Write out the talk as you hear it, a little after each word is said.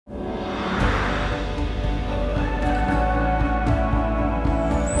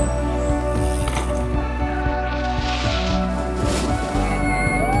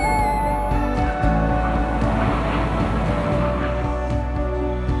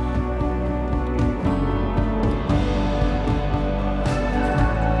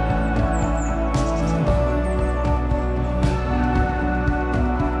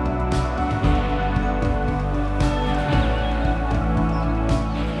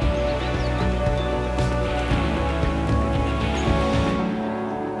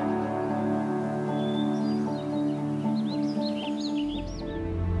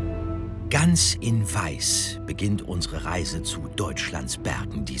Ganz in Weiß beginnt unsere Reise zu Deutschlands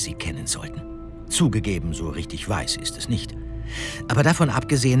Bergen, die Sie kennen sollten. Zugegeben, so richtig weiß ist es nicht. Aber davon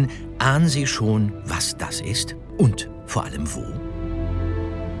abgesehen, ahnen Sie schon, was das ist und vor allem wo?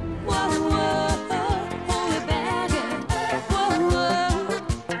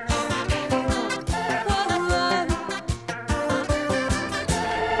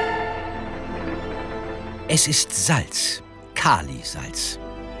 Es ist Salz, Kalisalz.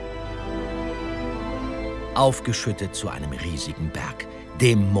 Aufgeschüttet zu einem riesigen Berg,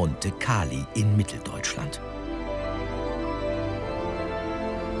 dem Monte Kali in Mitteldeutschland.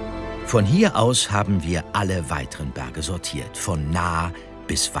 Von hier aus haben wir alle weiteren Berge sortiert, von nah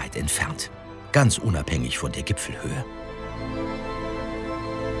bis weit entfernt, ganz unabhängig von der Gipfelhöhe.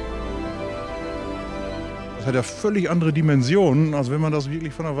 Das hat ja völlig andere Dimensionen, als wenn man das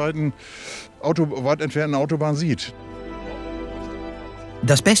wirklich von einer weit entfernten Autobahn sieht.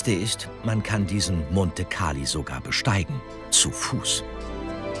 Das Beste ist, man kann diesen Monte Kali sogar besteigen, zu Fuß.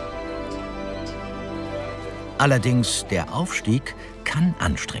 Allerdings, der Aufstieg kann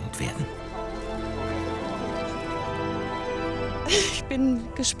anstrengend werden. Ich bin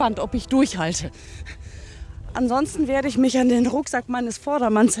gespannt, ob ich durchhalte. Ansonsten werde ich mich an den Rucksack meines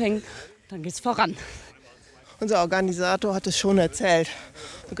Vordermanns hängen. Dann geht's voran. Unser Organisator hat es schon erzählt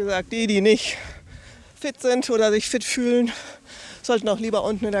und gesagt, die nicht fit sind oder sich fit fühlen, sollten auch lieber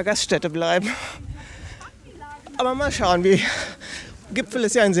unten in der Gaststätte bleiben. Aber mal schauen, wie Gipfel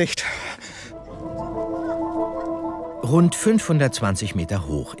ist ja in Sicht. Rund 520 Meter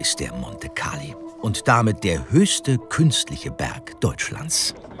hoch ist der Monte Kali und damit der höchste künstliche Berg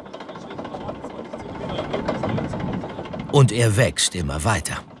Deutschlands. Und er wächst immer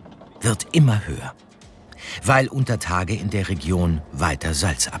weiter, wird immer höher, weil unter Tage in der Region weiter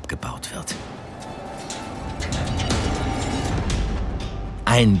Salz abgebaut wird.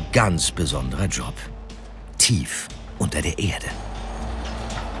 Ein ganz besonderer Job, tief unter der Erde.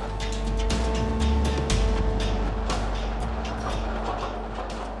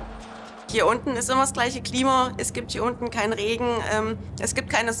 Hier unten ist immer das gleiche Klima. Es gibt hier unten keinen Regen, es gibt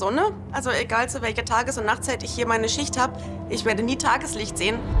keine Sonne. Also egal zu welcher Tages- und Nachtzeit ich hier meine Schicht habe, ich werde nie Tageslicht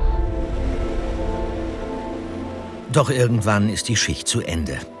sehen. Doch irgendwann ist die Schicht zu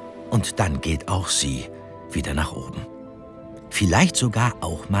Ende. Und dann geht auch sie wieder nach oben. Vielleicht sogar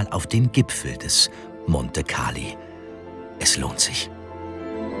auch mal auf den Gipfel des Monte Kali. Es lohnt sich.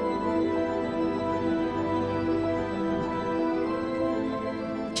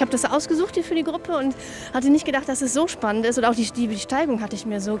 Ich habe das ausgesucht hier für die Gruppe und hatte nicht gedacht, dass es so spannend ist. Und auch die Besteigung hatte ich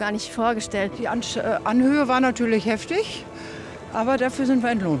mir so gar nicht vorgestellt. Die Anhöhe war natürlich heftig, aber dafür sind wir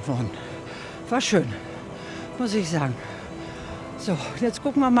entlohnt worden. War schön, muss ich sagen. So, jetzt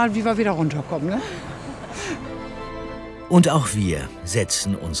gucken wir mal, wie wir wieder runterkommen. Ne? Und auch wir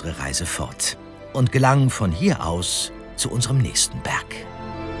setzen unsere Reise fort und gelangen von hier aus zu unserem nächsten Berg.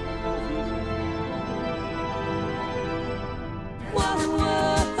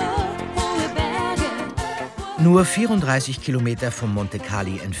 Nur 34 Kilometer vom Monte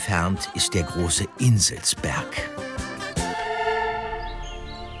Kali entfernt ist der Große Inselsberg.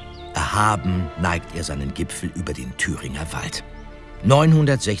 Erhaben neigt er seinen Gipfel über den Thüringer Wald.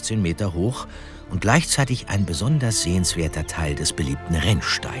 916 Meter hoch und gleichzeitig ein besonders sehenswerter Teil des beliebten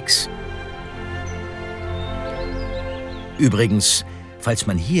Rennsteigs. Übrigens, falls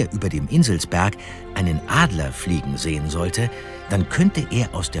man hier über dem Inselsberg einen Adler fliegen sehen sollte, dann könnte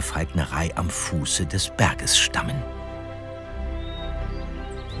er aus der Falknerei am Fuße des Berges stammen.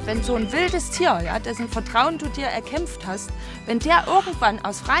 Wenn so ein wildes Tier, ja, dessen Vertrauen du dir erkämpft hast, wenn der irgendwann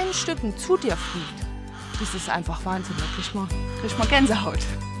aus freien Stücken zu dir fliegt, das ist einfach Wahnsinn. Da kriegt man Gänsehaut.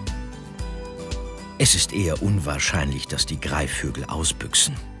 Es ist eher unwahrscheinlich, dass die Greifvögel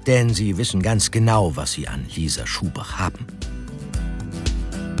ausbüchsen. Denn sie wissen ganz genau, was sie an Lisa Schubach haben.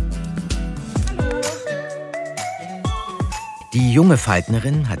 Die junge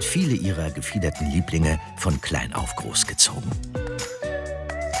Falknerin hat viele ihrer gefiederten Lieblinge von klein auf großgezogen.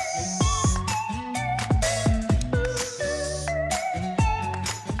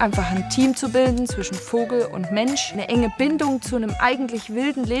 Einfach ein Team zu bilden zwischen Vogel und Mensch, eine enge Bindung zu einem eigentlich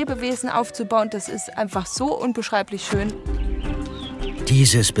wilden Lebewesen aufzubauen, das ist einfach so unbeschreiblich schön.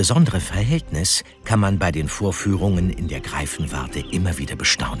 Dieses besondere Verhältnis kann man bei den Vorführungen in der Greifenwarte immer wieder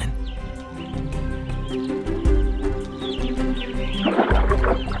bestaunen.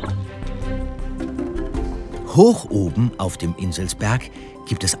 Hoch oben auf dem Inselsberg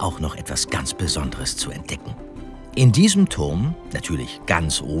gibt es auch noch etwas ganz Besonderes zu entdecken. In diesem Turm, natürlich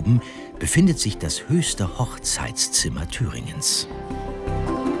ganz oben, befindet sich das höchste Hochzeitszimmer Thüringens.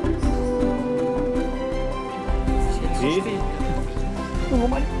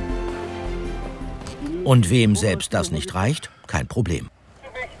 Und wem selbst das nicht reicht, kein Problem.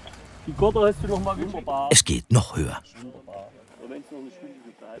 Die Gurte hast du noch mal wunderbar. Es geht noch höher.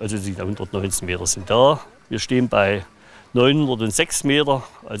 Also die 119 Meter sind da. Wir stehen bei 906 Meter.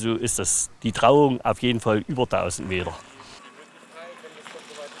 Also ist das die Trauung auf jeden Fall über 1000 Meter.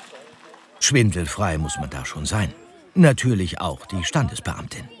 Schwindelfrei muss man da schon sein. Natürlich auch die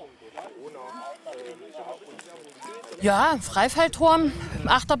Standesbeamtin. Ja, Freifeldturm,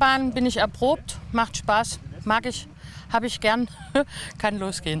 Achterbahn bin ich erprobt, macht Spaß, mag ich, habe ich gern, kann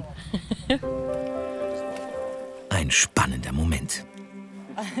losgehen. Ein spannender Moment.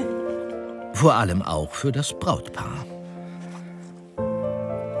 Vor allem auch für das Brautpaar.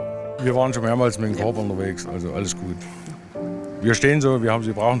 Wir waren schon mehrmals mit dem Korb unterwegs, also alles gut. Wir stehen so,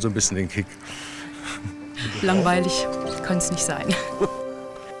 wir brauchen so ein bisschen den Kick. Langweilig kann es nicht sein.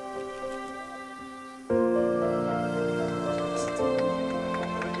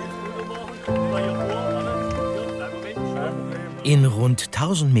 In rund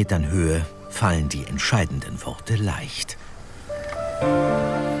 1000 Metern Höhe fallen die entscheidenden Worte leicht.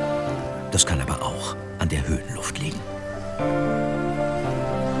 Das kann aber auch an der Höhenluft liegen.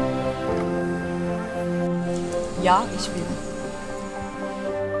 Ja, ich will.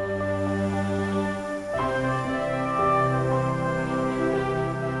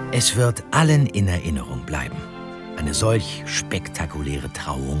 Es wird allen in Erinnerung bleiben. Eine solch spektakuläre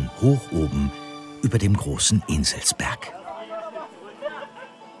Trauung hoch oben über dem Großen Inselsberg.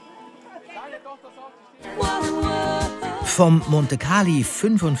 Vom Monte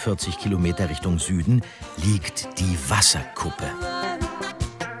 45 Kilometer Richtung Süden liegt die Wasserkuppe.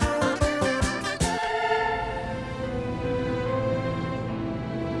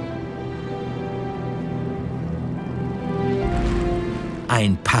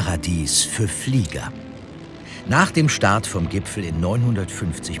 Ein Paradies für Flieger. Nach dem Start vom Gipfel in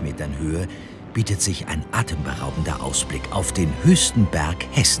 950 Metern Höhe bietet sich ein atemberaubender Ausblick auf den höchsten Berg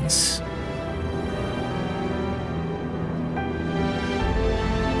Hessens.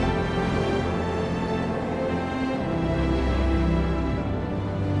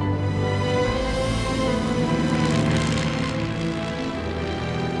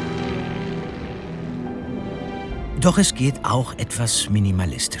 Doch es geht auch etwas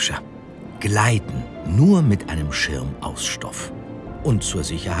minimalistischer. Gleiten nur mit einem Schirm aus Stoff. Und zur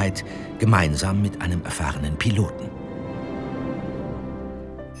Sicherheit gemeinsam mit einem erfahrenen Piloten.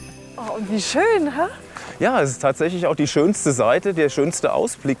 Oh, und wie schön, hä? Ja, es ist tatsächlich auch die schönste Seite, der schönste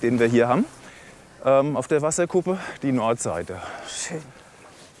Ausblick, den wir hier haben. Auf der Wasserkuppe, die Nordseite. Schön.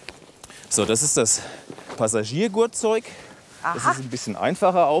 So, das ist das Passagiergurtzeug. Aha. Das ist ein bisschen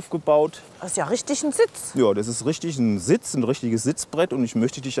einfacher aufgebaut. Das ist ja richtig ein Sitz. Ja, das ist richtig ein Sitz, ein richtiges Sitzbrett. Und ich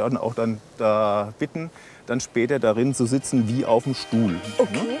möchte dich auch dann da bitten, dann später darin zu sitzen wie auf dem Stuhl.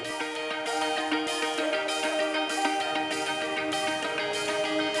 Okay. Ne?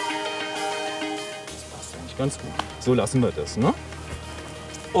 Das passt eigentlich ganz gut. So lassen wir das, ne?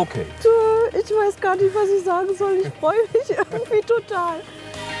 Okay. Du, ich weiß gar nicht, was ich sagen soll. Ich freue mich irgendwie total.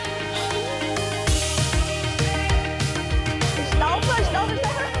 Ich laufe.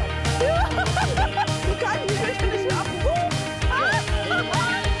 Du kannst mich nicht mehr auf.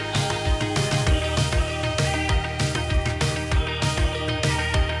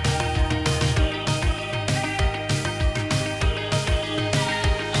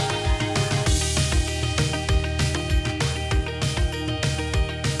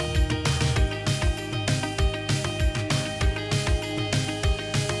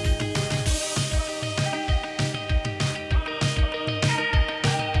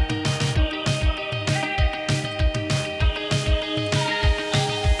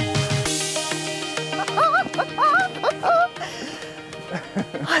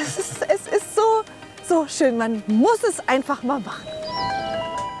 Es ist so schön, man muss es einfach mal machen.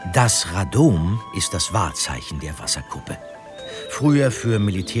 Das Radom ist das Wahrzeichen der Wasserkuppe. Früher für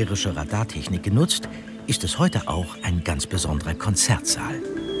militärische Radartechnik genutzt, ist es heute auch ein ganz besonderer Konzertsaal.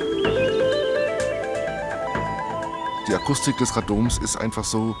 Die Akustik des Radoms ist einfach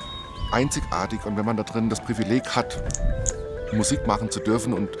so einzigartig. Und wenn man da drin das Privileg hat, Musik machen zu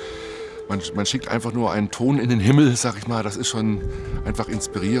dürfen und man schickt einfach nur einen Ton in den Himmel, sag ich mal, das ist schon einfach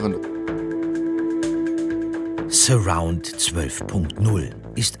inspirierend. Surround 12.0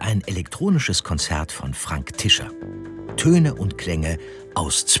 ist ein elektronisches Konzert von Frank Tischer. Töne und Klänge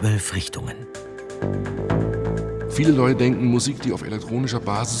aus 12 Richtungen. Viele Leute denken, Musik, die auf elektronischer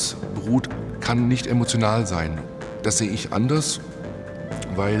Basis beruht, kann nicht emotional sein. Das sehe ich anders,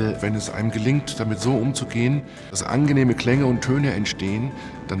 weil wenn es einem gelingt, damit so umzugehen, dass angenehme Klänge und Töne entstehen,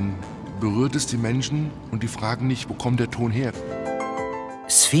 dann berührt es die Menschen und die fragen nicht, wo kommt der Ton her.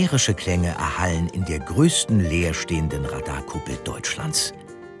 Sphärische Klänge erhallen in der größten leerstehenden Radarkuppel Deutschlands,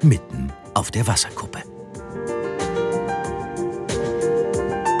 mitten auf der Wasserkuppe.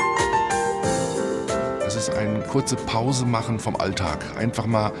 Es ist eine kurze Pause machen vom Alltag. Einfach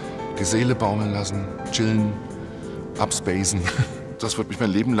mal die Seele baumeln lassen, chillen, abspacen. Das wird mich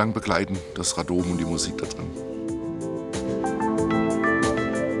mein Leben lang begleiten, das Radom und die Musik da drin.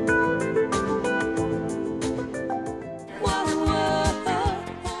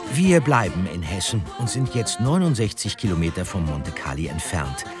 Wir bleiben in Hessen und sind jetzt 69 Kilometer vom Monte Cali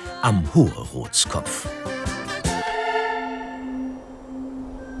entfernt, am Hoherodskopf.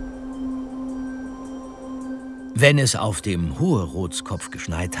 Wenn es auf dem Hoherodskopf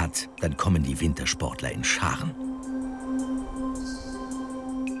geschneit hat, dann kommen die Wintersportler in Scharen.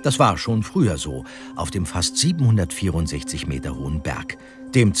 Das war schon früher so, auf dem fast 764 Meter hohen Berg,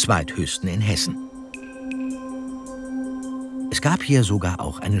 dem zweithöchsten in Hessen. Es gab hier sogar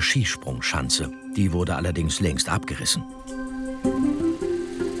auch eine Skisprungschanze, die wurde allerdings längst abgerissen.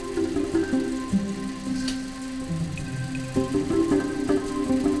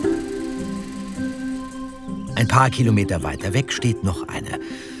 Ein paar Kilometer weiter weg steht noch eine,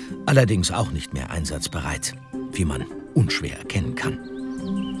 allerdings auch nicht mehr einsatzbereit, wie man unschwer erkennen kann.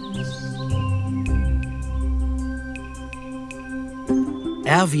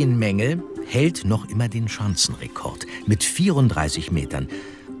 Erwin Mengel hält noch immer den Schanzenrekord mit 34 Metern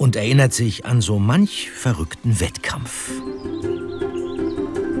und erinnert sich an so manch verrückten Wettkampf.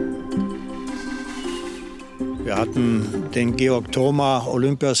 Wir hatten den Georg Thoma,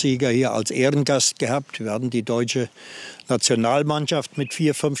 Olympiasieger, hier als Ehrengast gehabt. Wir hatten die deutsche Nationalmannschaft mit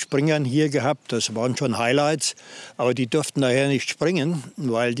 4, 5 Springern hier gehabt. Das waren schon Highlights. Aber die durften daher nicht springen,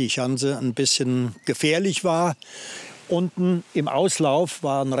 weil die Schanze ein bisschen gefährlich war. Unten im Auslauf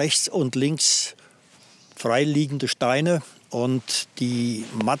waren rechts und links freiliegende Steine. Und die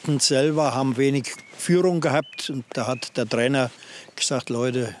Matten selber haben wenig Führung gehabt. Und da hat der Trainer gesagt,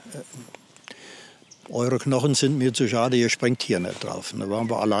 Leute, eure Knochen sind mir zu schade, ihr springt hier nicht drauf. Und da waren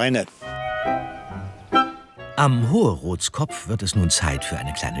wir alleine. Am Hoherodskopf wird es nun Zeit für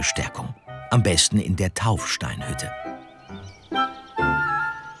eine kleine Stärkung. Am besten in der Taufsteinhütte.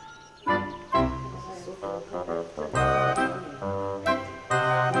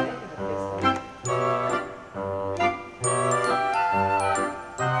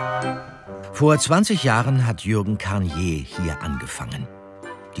 Vor 20 Jahren hat Jürgen Carnier hier angefangen.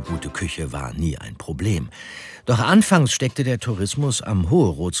 Die gute Küche war nie ein Problem. Doch anfangs steckte der Tourismus am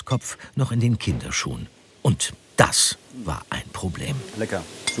Hoherodskopf noch in den Kinderschuhen. Und das war ein Problem. Lecker,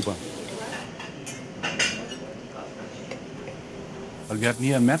 super. Weil wir hatten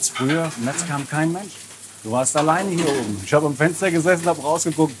hier im März früher, im März kam kein Mensch. Du warst alleine hier oben. Ich habe am Fenster gesessen, habe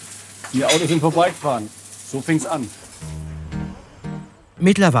rausgeguckt. Die Autos sind vorbeigefahren. So fing's an.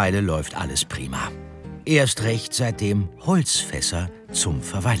 Mittlerweile läuft alles prima. Erst recht seitdem Holzfässer zum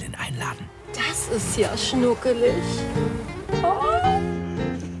Verweilen einladen. Das ist ja schnuckelig. Oh.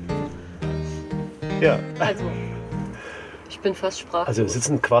 Ja. Also, ich bin fast sprachlos. Also wir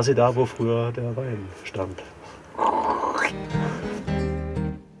sitzen quasi da, wo früher der Wein stand.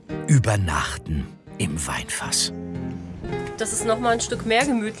 Übernachten im Weinfass. Das ist noch mal ein Stück mehr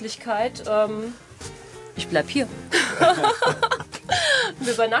Gemütlichkeit. Ich bleib hier.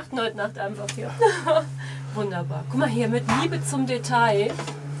 Wir übernachten heute Nacht einfach hier. Wunderbar. Guck mal hier, mit Liebe zum Detail.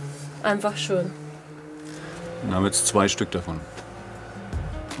 Einfach schön. Wir haben jetzt 2 Stück davon.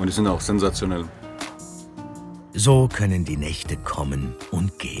 Und die sind auch sensationell. So können die Nächte kommen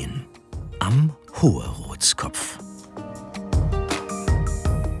und gehen. Am Hoherodskopf.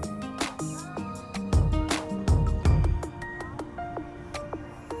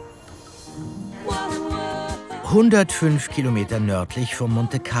 ...105 Kilometer nördlich vom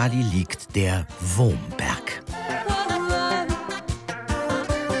Monte Cali liegt der Wurmberg.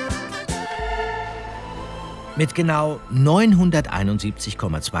 Mit genau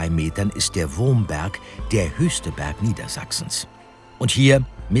 971,2 Metern ist der Wurmberg der höchste Berg Niedersachsens. Und hier,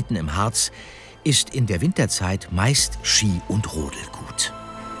 mitten im Harz, ist in der Winterzeit meist Ski- und Rodelgut.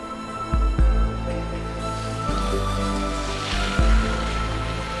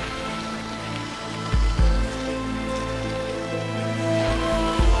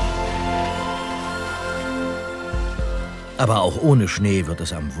 Aber auch ohne Schnee wird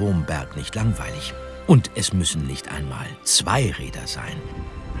es am Wurmberg nicht langweilig. Und es müssen nicht einmal 2 Räder sein.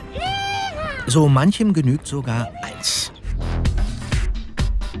 So manchem genügt sogar 1.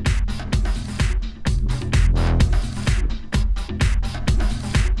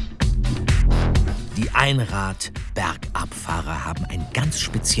 Die Einrad-Bergabfahrer haben ein ganz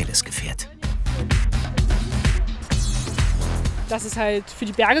spezielles Gefährt. das ist halt für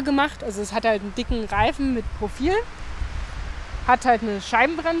die Berge gemacht. Also es hat halt einen dicken Reifen mit Profil, hat halt eine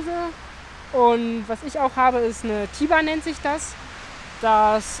Scheibenbremse und was ich auch habe, ist eine Tiba, nennt sich das.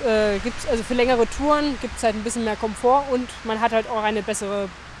 Das gibt's, also für längere Touren gibt es halt ein bisschen mehr Komfort und man hat halt auch eine bessere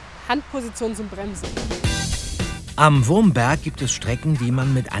Handposition zum Bremsen. Am Wurmberg gibt es Strecken, die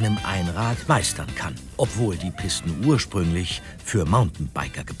man mit einem Einrad meistern kann, obwohl die Pisten ursprünglich für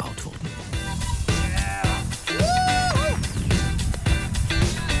Mountainbiker gebaut wurden.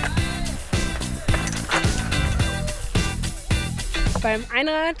 Beim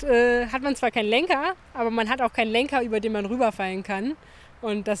Einrad hat man zwar keinen Lenker, aber man hat auch keinen Lenker, über den man rüberfallen kann.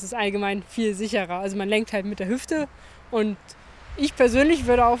 Und das ist allgemein viel sicherer. Also man lenkt halt mit der Hüfte. Und ich persönlich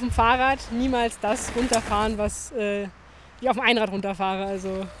würde auf dem Fahrrad niemals das runterfahren, was ich auf dem Einrad runterfahre.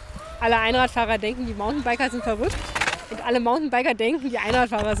 Also alle Einradfahrer denken, die Mountainbiker sind verrückt. Und alle Mountainbiker denken, die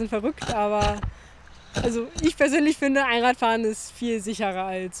Einradfahrer sind verrückt. Aber also ich persönlich finde, Einradfahren ist viel sicherer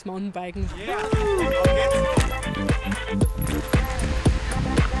als Mountainbiken. Yeah.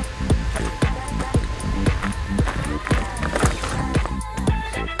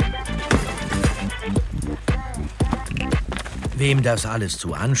 Wem das alles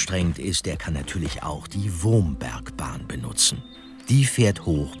zu anstrengend ist, der kann natürlich auch die Wurmbergbahn benutzen. Die fährt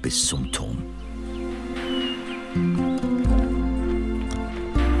hoch bis zum Turm.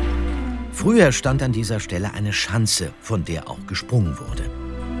 Früher stand an dieser Stelle eine Schanze, von der auch gesprungen wurde.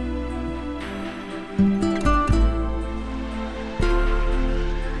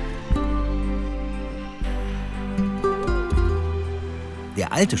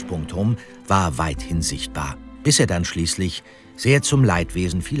 Der alte Sprungturm war weithin sichtbar, bis er dann schließlich, sehr zum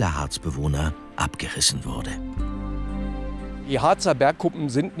Leidwesen vieler Harzbewohner, abgerissen wurde. Die Harzer Bergkuppen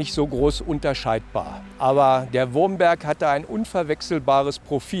sind nicht so groß unterscheidbar. Aber der Wurmberg hatte ein unverwechselbares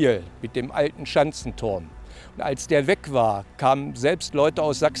Profil mit dem alten Schanzenturm. Und als der weg war, kamen selbst Leute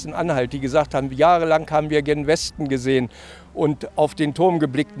aus Sachsen-Anhalt, die gesagt haben, jahrelang haben wir gen Westen gesehen und auf den Turm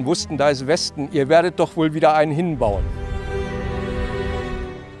geblickt und wussten, da ist Westen, ihr werdet doch wohl wieder einen hinbauen.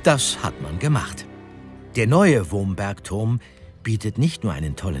 Das hat man gemacht. Der neue Wurmbergturm bietet nicht nur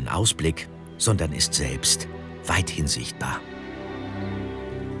einen tollen Ausblick, sondern ist selbst weithin sichtbar.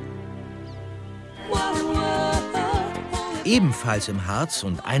 Ebenfalls im Harz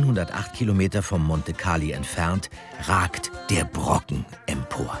und 108 Kilometer vom Monte Cali entfernt ragt der Brocken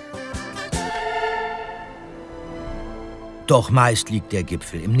empor. Doch meist liegt der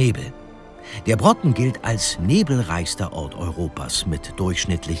Gipfel im Nebel. Der Brocken gilt als nebelreichster Ort Europas mit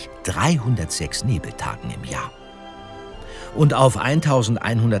durchschnittlich 306 Nebeltagen im Jahr. Und auf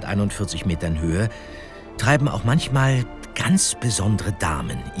 1141 Metern Höhe treiben auch manchmal ganz besondere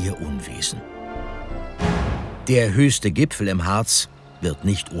Damen ihr Unwesen. Der höchste Gipfel im Harz wird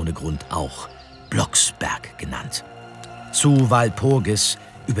nicht ohne Grund auch Blocksberg genannt. Zu Walpurgis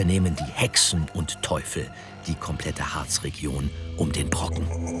übernehmen die Hexen und Teufel die komplette Harzregion um den Brocken.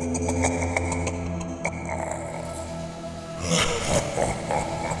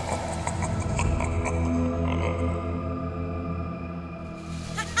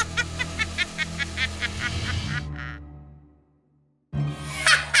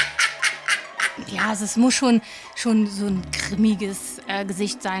 Ja, also es muss schon so ein grimmiges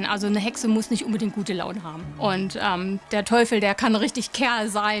Gesicht sein. Also eine Hexe muss nicht unbedingt gute Laune haben. Und der Teufel, der kann richtig Kerl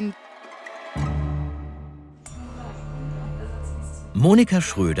sein. Monika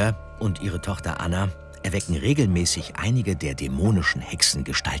Schröder und ihre Tochter Anna erwecken regelmäßig einige der dämonischen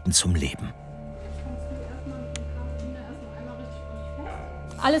Hexengestalten zum Leben.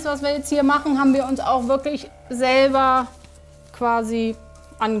 Alles, was wir jetzt hier machen, haben wir uns auch wirklich selber quasi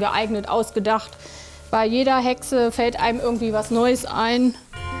angeeignet, ausgedacht. Bei jeder Hexe fällt einem irgendwie was Neues ein.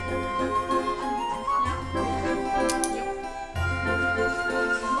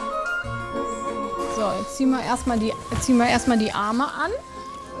 So, jetzt ziehen wir erstmal die Arme an.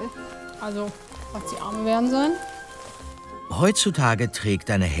 Also, was die Arme werden sollen. Heutzutage trägt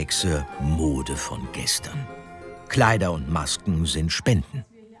eine Hexe Mode von gestern. Kleider und Masken sind Spenden.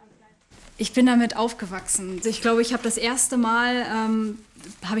 Ich bin damit aufgewachsen. Ich glaube, ich habe das erste Mal,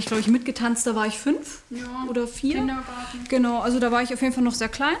 mitgetanzt, da war ich 5 oder 4. Kindergarten. Genau, also da war ich auf jeden Fall noch sehr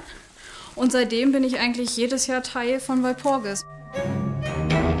klein. Und seitdem bin ich eigentlich jedes Jahr Teil von Walpurgis.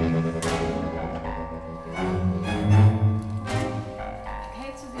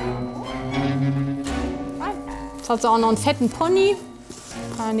 Jetzt hat sie auch noch einen fetten Pony.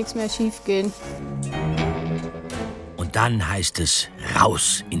 Kann ja nichts mehr schief gehen. Und dann heißt es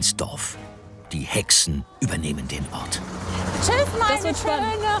raus ins Dorf. Die Hexen übernehmen den Ort. Tschüss, meine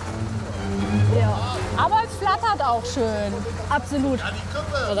Schöne. Ja. Aber es flattert auch schön. Absolut.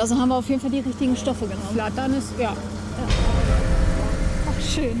 Also haben wir auf jeden Fall die richtigen Stoffe genommen. Flattern ist, ja.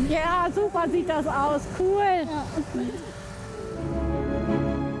 schön. Ja, super sieht das aus. Cool. Ja.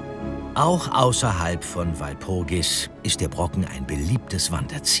 Auch außerhalb von Walpurgis ist der Brocken ein beliebtes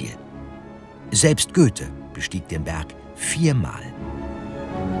Wanderziel. Selbst Goethe bestieg den Berg 4-mal.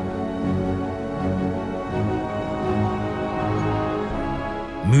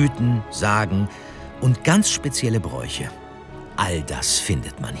 Mythen, Sagen und ganz spezielle Bräuche. All das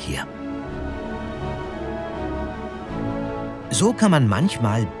findet man hier. So kann man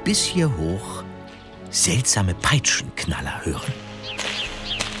manchmal bis hier hoch seltsame Peitschenknaller hören.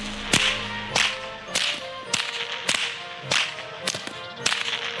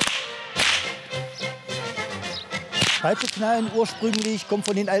 Peitscheknallen ursprünglich kommt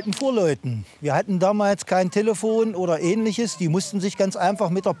von den alten Fuhrleuten. Wir hatten damals kein Telefon oder Ähnliches. Die mussten sich ganz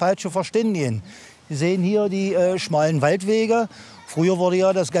einfach mit der Peitsche verständigen. Sie sehen hier die schmalen Waldwege. Früher wurde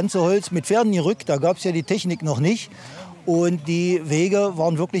ja das ganze Holz mit Pferden gerückt. Da gab es ja die Technik noch nicht. Und die Wege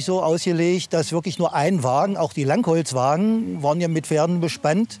waren wirklich so ausgelegt, dass wirklich nur ein Wagen, auch die Langholzwagen, waren ja mit Pferden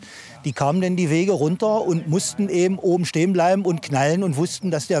bespannt. Die kamen dann die Wege runter und mussten eben oben stehen bleiben und knallen und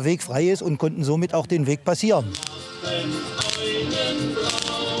wussten, dass der Weg frei ist und konnten somit auch den Weg passieren.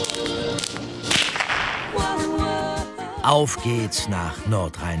 Auf geht's nach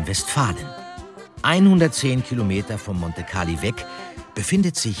Nordrhein-Westfalen. 110 Kilometer vom Monte weg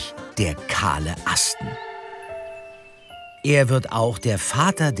befindet sich der Kahler Asten. Er wird auch der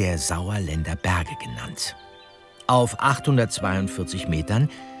Vater der Sauerländer Berge genannt. Auf 842 Metern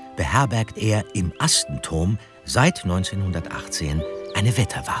beherbergt er im Astenturm seit 1918 eine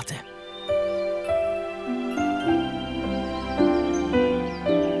Wetterwarte.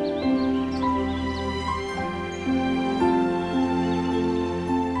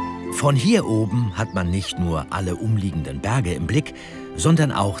 Von hier oben hat man nicht nur alle umliegenden Berge im Blick,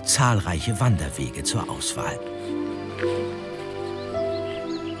 sondern auch zahlreiche Wanderwege zur Auswahl.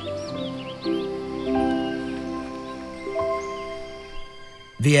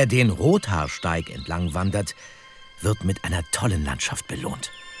 Wer den Rothaarsteig entlang wandert, wird mit einer tollen Landschaft belohnt.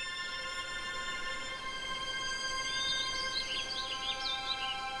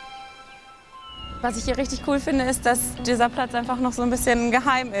 Was ich hier richtig cool finde, ist, dass dieser Platz einfach noch so ein bisschen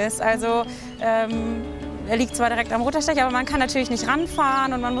geheim ist. Also er liegt zwar direkt am Rothaarsteig, aber man kann natürlich nicht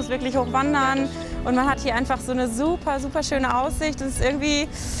ranfahren und man muss wirklich hochwandern. Und man hat hier einfach so eine super, super schöne Aussicht. Das ist irgendwie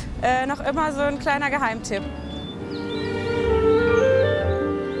noch immer so ein kleiner Geheimtipp.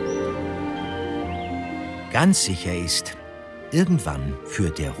 Ganz sicher ist, irgendwann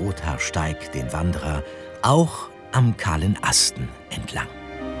führt der Rothaarsteig den Wanderer auch am Kahlen Asten entlang.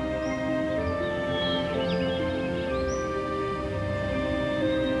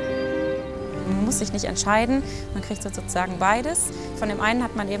 Man muss sich nicht entscheiden, man kriegt sozusagen beides. Von dem einen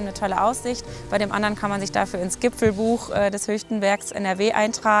hat man eben eine tolle Aussicht, bei dem anderen kann man sich dafür ins Gipfelbuch des Fichtelbergs NRW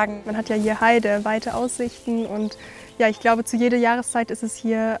eintragen. Man hat ja hier Heide, weite Aussichten und ja, ich glaube, zu jeder Jahreszeit ist es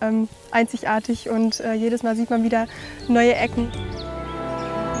hier einzigartig und jedes Mal sieht man wieder neue Ecken.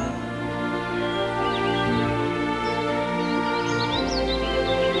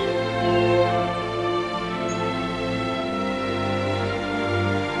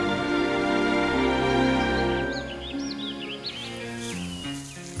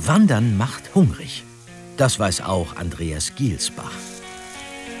 Wandern macht hungrig. Das weiß auch Andreas Gielsbach.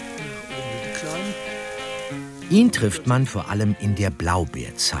 Ihn trifft man vor allem in der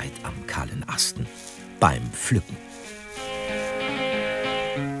Blaubeerzeit am Kahlen Asten, beim Pflücken.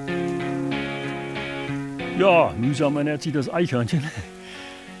 Ja, mühsam ernährt sich das Eichhörnchen.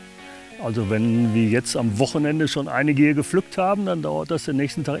 Also wenn wir jetzt am Wochenende schon einige hier gepflückt haben, dann dauert das den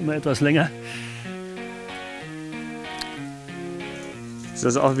nächsten Tag immer etwas länger. Ist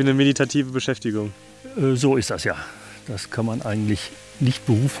das auch wie eine meditative Beschäftigung? So ist das ja. Das kann man eigentlich nicht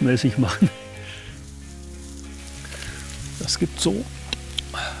berufsmäßig machen. Es gibt so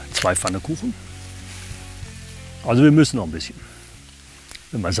 2 Pfannekuchen. Also wir müssen noch ein bisschen,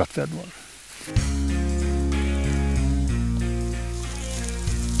 wenn wir satt werden wollen.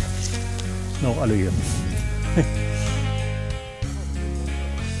 Noch alle hier.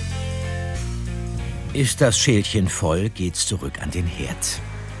 Ist das Schälchen voll, geht's zurück an den Herd.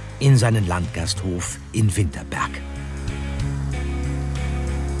 In seinen Landgasthof in Winterberg.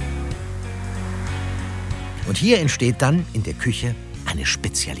 Und hier entsteht dann in der Küche eine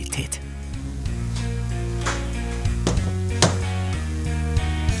Spezialität.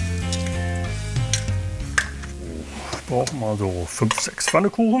 Ich brauche mal so 5, 6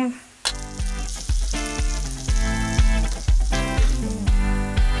 Pfannekuchen.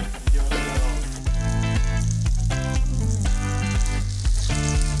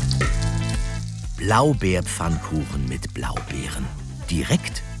 Blaubeerpfannkuchen mit Blaubeeren.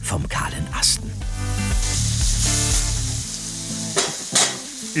 direkt vom kahlen Asten.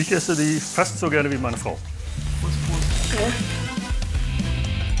 Ich esse die fast so gerne wie meine Frau.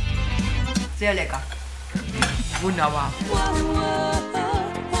 Sehr lecker. Wunderbar.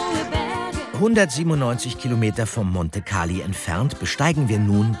 197 Kilometer vom Monte Cali entfernt besteigen wir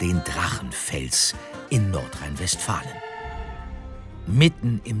nun den Drachenfels in Nordrhein-Westfalen.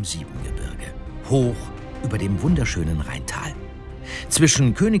 Mitten im Siebengebirge, hoch über dem wunderschönen Rheintal.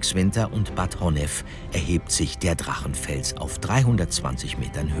 Zwischen Königswinter und Bad Honnef erhebt sich der Drachenfels auf 320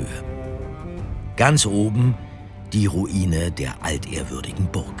 Metern Höhe. Ganz oben die Ruine der altehrwürdigen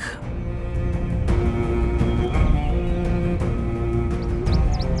Burg.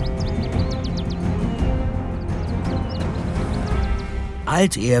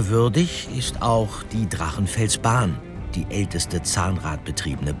 Altehrwürdig ist auch die Drachenfelsbahn, die älteste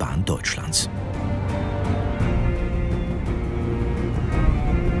zahnradbetriebene Bahn Deutschlands.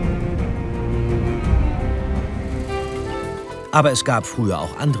 Aber es gab früher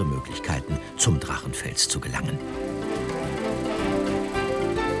auch andere Möglichkeiten, zum Drachenfels zu gelangen.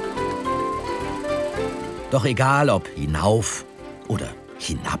 Doch egal ob hinauf oder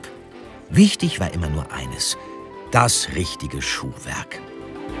hinab, wichtig war immer nur eines: das richtige Schuhwerk.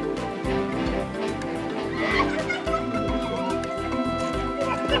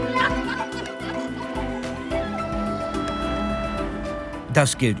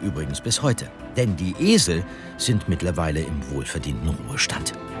 Das gilt übrigens bis heute, denn die Esel sind mittlerweile im wohlverdienten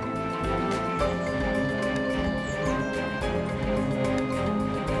Ruhestand.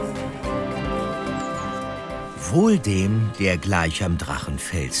 Wohl dem, der gleich am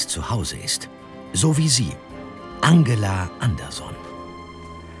Drachenfels zu Hause ist. So wie sie, Angela Andersson.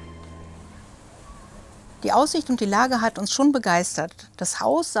 Die Aussicht und die Lage hat uns schon begeistert. Das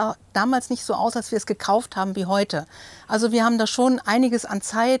Haus sah damals nicht so aus, als wir es gekauft haben wie heute. Also wir haben da schon einiges an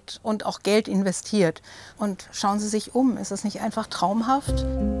Zeit und auch Geld investiert. Und schauen Sie sich um, ist es nicht einfach traumhaft?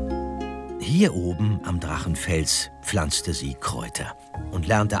 Hier oben am Drachenfels pflanzte sie Kräuter und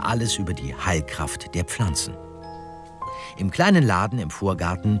lernte alles über die Heilkraft der Pflanzen. Im kleinen Laden im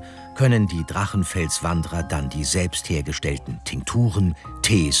Vorgarten können die Drachenfelswanderer dann die selbst hergestellten Tinkturen,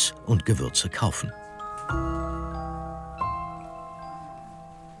 Tees und Gewürze kaufen.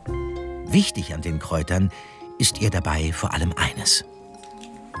 Wichtig an den Kräutern ist ihr dabei vor allem eines: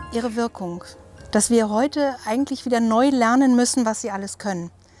 Ihre Wirkung. Dass wir heute eigentlich wieder neu lernen müssen, was sie alles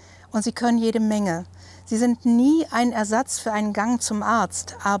können. Und sie können jede Menge. Sie sind nie ein Ersatz für einen Gang zum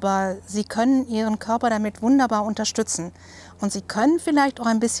Arzt, aber sie können ihren Körper damit wunderbar unterstützen. Und sie können vielleicht auch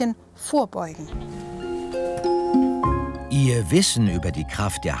ein bisschen vorbeugen. Ihr Wissen über die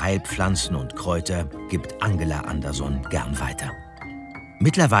Kraft der Heilpflanzen und Kräuter gibt Angela Andersson gern weiter.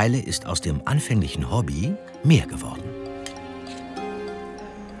 Mittlerweile ist aus dem anfänglichen Hobby mehr geworden.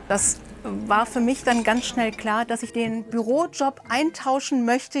 Das war für mich dann ganz schnell klar, dass ich den Bürojob eintauschen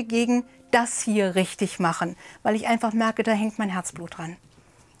möchte gegen das hier richtig machen, weil ich einfach merke, da hängt mein Herzblut dran.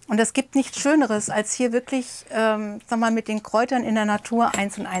 Und es gibt nichts Schöneres, als hier wirklich sag mal, mit den Kräutern in der Natur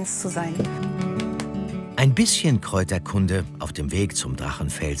 1&1 zu sein. Ein bisschen Kräuterkunde auf dem Weg zum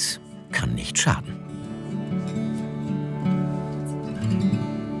Drachenfels kann nicht schaden.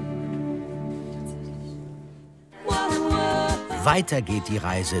 Weiter geht die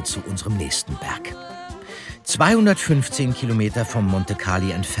Reise zu unserem nächsten Berg. 215 Kilometer vom Monte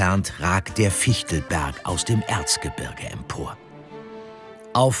Cali entfernt ragt der Fichtelberg aus dem Erzgebirge empor.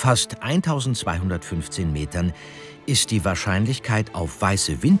 Auf fast 1215 Metern ist die Wahrscheinlichkeit auf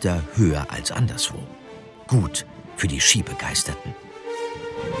weiße Winter höher als anderswo. Gut für die Skibegeisterten.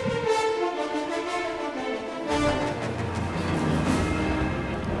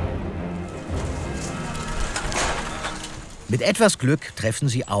 Mit etwas Glück treffen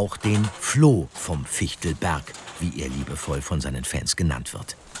Sie auch den Floh vom Fichtelberg, wie er liebevoll von seinen Fans genannt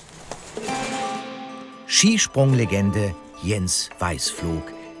wird. Skisprunglegende Jens Weißflog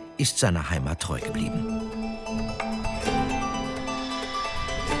ist seiner Heimat treu geblieben.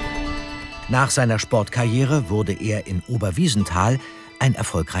 Nach seiner Sportkarriere wurde er in Oberwiesenthal ein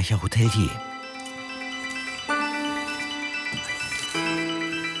erfolgreicher Hotelier.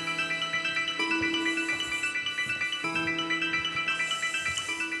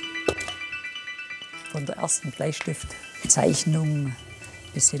 Von der ersten Bleistiftzeichnung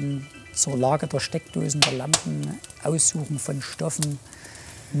bis hin zur Lage der Steckdosen, der Lampen, Aussuchen von Stoffen,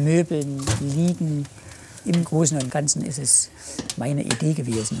 Möbeln, Liegen. Im Großen und Ganzen ist es meine Idee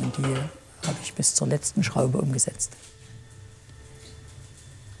gewesen und die habe ich bis zur letzten Schraube umgesetzt.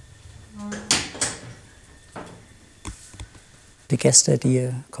 Die Gäste, die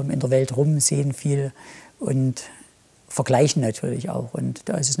kommen in der Welt rum, sehen viel und vergleichen natürlich auch. Und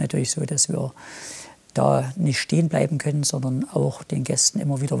da ist es natürlich so, dass wir da nicht stehen bleiben können, sondern auch den Gästen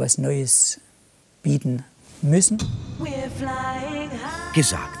immer wieder was Neues bieten müssen.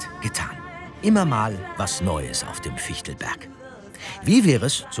 Gesagt, getan. Immer mal was Neues auf dem Fichtelberg. Wie wäre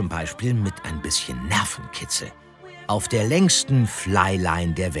es zum Beispiel mit ein bisschen Nervenkitzel? Auf der längsten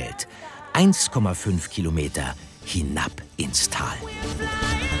Flyline der Welt, 1,5 Kilometer hinab ins Tal.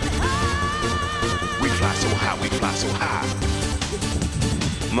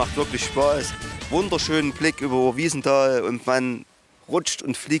 Macht wirklich Spaß. Wunderschönen Blick über Wiesental und man rutscht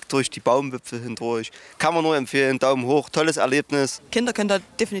und fliegt durch die Baumwipfel hindurch. Kann man nur empfehlen, Daumen hoch, tolles Erlebnis. Kinder können da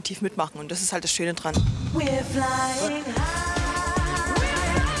definitiv mitmachen und das ist halt das Schöne dran.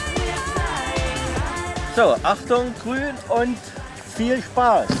 So, Achtung, grün und viel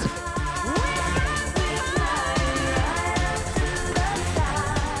Spaß.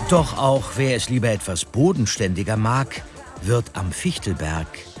 Doch auch wer es lieber etwas bodenständiger mag, wird am Fichtelberg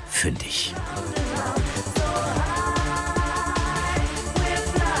fündig.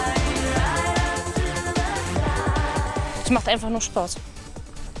 Es macht einfach nur Spaß.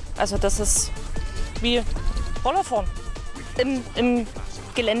 Also das ist wie Rollerfahren im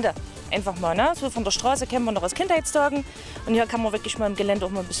Gelände. Einfach mal, ne? So von der Straße kennen wir noch aus Kindheitstagen. Und hier kann man wirklich mal im Gelände auch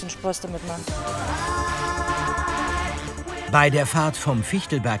mal ein bisschen Spaß damit machen. Bei der Fahrt vom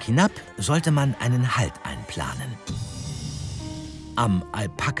Fichtelberg hinab sollte man einen Halt einplanen. Am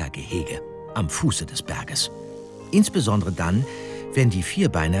Alpaka-Gehege, am Fuße des Berges. Insbesondere dann, wenn die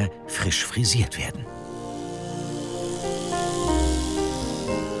Vierbeiner frisch frisiert werden.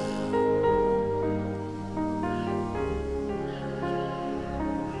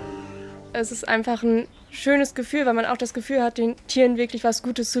 Es ist einfach ein schönes Gefühl, weil man auch das Gefühl hat, den Tieren wirklich was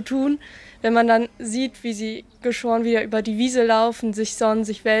Gutes zu tun. Wenn man dann sieht, wie sie geschoren wieder über die Wiese laufen, sich sonnen,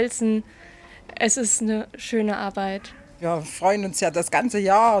 sich wälzen. Es ist eine schöne Arbeit. Wir freuen uns ja das ganze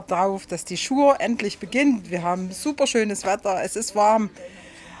Jahr darauf, dass die Schur endlich beginnt. Wir haben super schönes Wetter, es ist warm.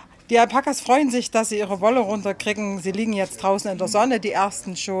 Die Alpakas freuen sich, dass sie ihre Wolle runterkriegen. Sie liegen jetzt draußen in der Sonne, die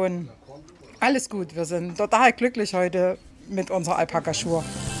ersten schon. Alles gut, wir sind total glücklich heute mit unserer Alpakaschur.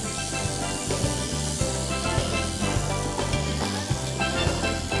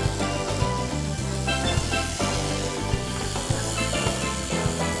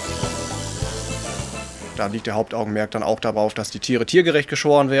 Da liegt der Hauptaugenmerk dann auch darauf, dass die Tiere tiergerecht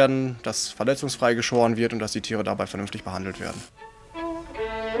geschoren werden, dass verletzungsfrei geschoren wird und dass die Tiere dabei vernünftig behandelt werden.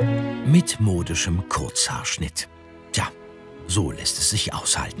 Mit modischem Kurzhaarschnitt. Tja, so lässt es sich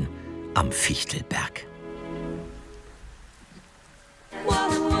aushalten am Fichtelberg.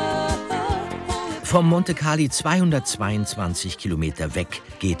 Vom Monte Cali 222 Kilometer weg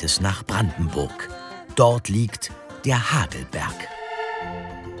geht es nach Brandenburg. Dort liegt der Hagelberg.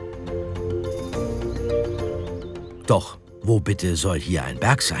 Doch, wo bitte soll hier ein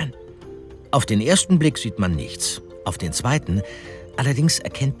Berg sein? Auf den ersten Blick sieht man nichts. Auf den zweiten allerdings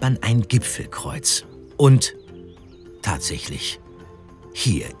erkennt man ein Gipfelkreuz. Und tatsächlich,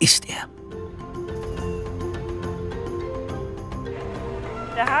 hier ist er.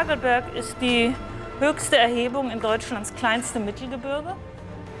 Der Hagelberg ist die höchste Erhebung in Deutschlands kleinstem Mittelgebirge.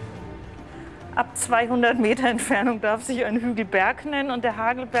 Ab 200 Meter Entfernung darf sich ein Hügel Berg nennen und der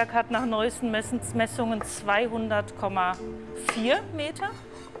Hagelberg hat nach neuesten Messungen 200,4 Meter.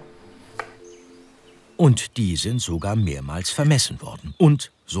 Und die sind sogar mehrmals vermessen worden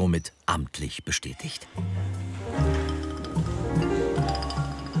und somit amtlich bestätigt.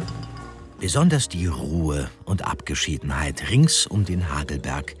 Besonders die Ruhe und Abgeschiedenheit rings um den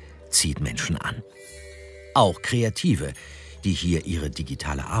Hagelberg zieht Menschen an. Auch Kreative, die hier ihre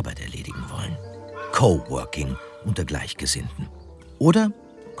digitale Arbeit erledigen wollen. Coworking unter Gleichgesinnten. Oder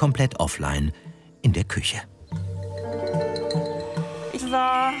komplett offline in der Küche. Ich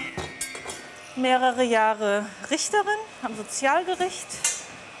war mehrere Jahre Richterin am Sozialgericht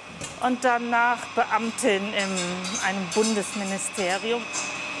und danach Beamtin in einem Bundesministerium.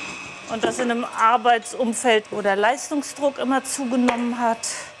 Und das in einem Arbeitsumfeld, wo der Leistungsdruck immer zugenommen hat,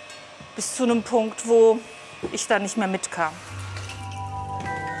 bis zu einem Punkt, wo ich da nicht mehr mitkam.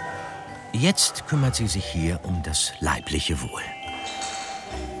 Jetzt kümmert sie sich hier um das leibliche Wohl.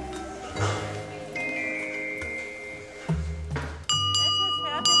 Essen ist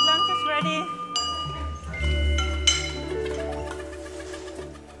fertig, Lunch ist ready.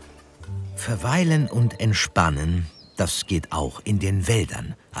 Verweilen und entspannen, das geht auch in den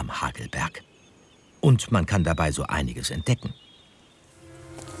Wäldern am Hagelberg. Und man kann dabei so einiges entdecken.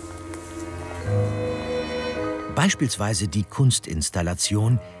 Beispielsweise die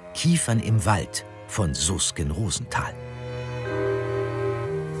Kunstinstallation Kiefern im Wald von Susken-Rosenthal.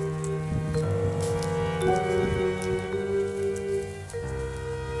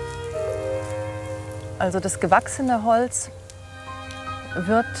 Also das gewachsene Holz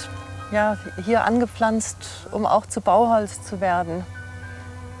wird ja, hier angepflanzt, um auch zu Bauholz zu werden.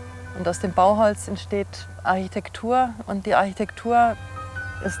 Und aus dem Bauholz entsteht Architektur und die Architektur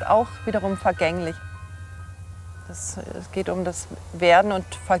ist auch wiederum vergänglich. Es geht um das Werden und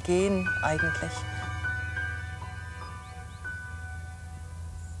Vergehen eigentlich.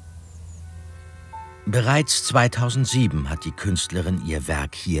 Bereits 2007 hat die Künstlerin ihr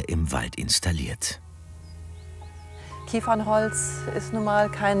Werk hier im Wald installiert. Kiefernholz ist nun mal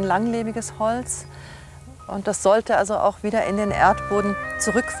kein langlebiges Holz. Und das sollte also auch wieder in den Erdboden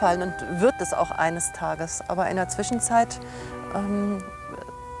zurückfallen und wird es auch eines Tages. Aber in der Zwischenzeit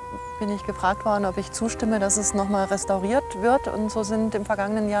bin ich gefragt worden, ob ich zustimme, dass es noch mal restauriert wird. Und so sind im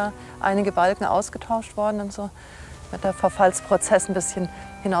vergangenen Jahr einige Balken ausgetauscht worden und so wird der Verfallsprozess ein bisschen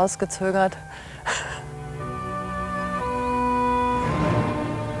hinausgezögert.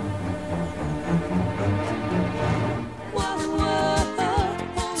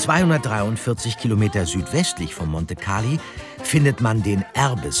 243 Kilometer südwestlich vom Monte Cali findet man den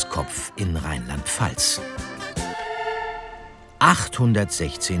Erbeskopf in Rheinland-Pfalz.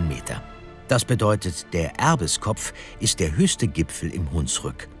 816 Meter. Das bedeutet, der Erbeskopf ist der höchste Gipfel im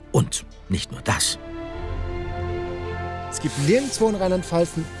Hunsrück. Und nicht nur das. Es gibt nirgendwo in Rheinland-Pfalz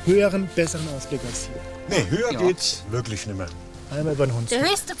einen höheren, besseren Ausblick als hier. Nee, höher geht's wirklich nicht mehr. Einmal über den Hunsrück. Der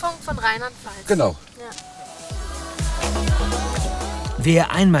höchste Punkt von Rheinland-Pfalz. Genau. Ja.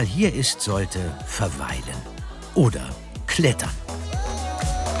 Wer einmal hier ist, sollte verweilen oder klettern.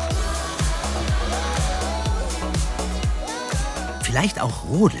 Vielleicht auch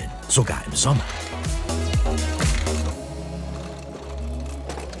rodeln, sogar im Sommer.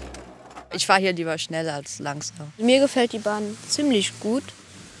 Ich fahre hier lieber schnell als langsam. Mir gefällt die Bahn ziemlich gut,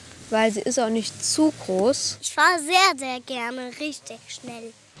 weil sie ist auch nicht zu groß. Ich fahre sehr, sehr gerne richtig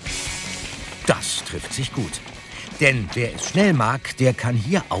schnell. Das trifft sich gut. Denn wer es schnell mag, der kann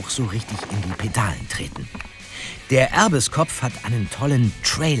hier auch so richtig in die Pedalen treten. Der Erbeskopf hat einen tollen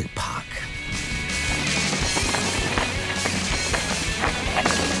Trailpark.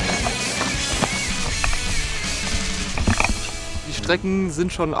 Die Strecken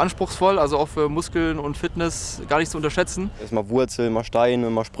sind schon anspruchsvoll, also auch für Muskeln und Fitness gar nicht zu unterschätzen. Erstmal Wurzeln, mal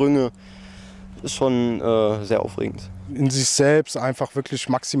Steine, mal Sprünge. Ist schon sehr aufregend. In sich selbst einfach wirklich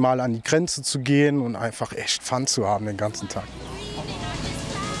maximal an die Grenze zu gehen und einfach echt Fun zu haben den ganzen Tag.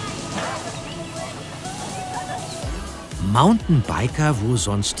 Mountainbiker, wo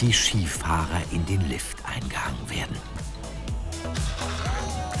sonst die Skifahrer in den Lift eingehangen werden.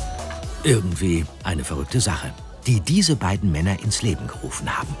 Irgendwie eine verrückte Sache, die diese beiden Männer ins Leben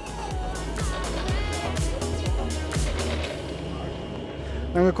gerufen haben.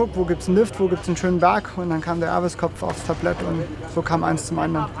 Dann haben wir geguckt, wo gibt es einen Lift, wo gibt es einen schönen Berg und dann kam der Erbeskopf aufs Tablett und so kam eins zum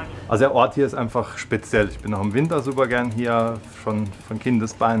anderen. Also der Ort hier ist einfach speziell. Ich bin auch im Winter super gern hier, schon von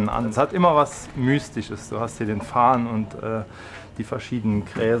Kindesbeinen an. Es hat immer was Mystisches. Du hast hier den Farn und die verschiedenen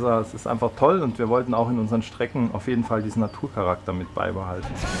Gräser. Es ist einfach toll und wir wollten auch in unseren Strecken auf jeden Fall diesen Naturcharakter mit beibehalten.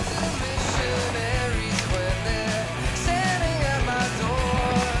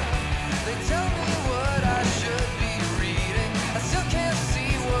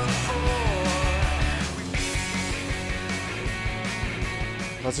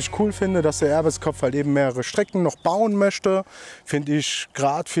 Was ich cool finde, dass der Erbeskopf halt eben mehrere Strecken noch bauen möchte, finde ich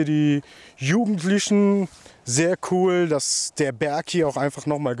gerade für die Jugendlichen sehr cool, dass der Berg hier auch einfach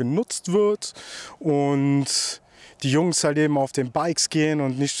noch mal genutzt wird und die Jungs halt eben auf den Bikes gehen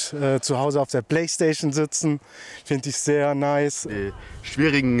und nicht zu Hause auf der Playstation sitzen, finde ich sehr nice. Die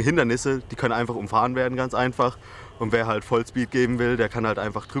schwierigen Hindernisse, die können einfach umfahren werden, ganz einfach. Und wer halt Vollspeed geben will, der kann halt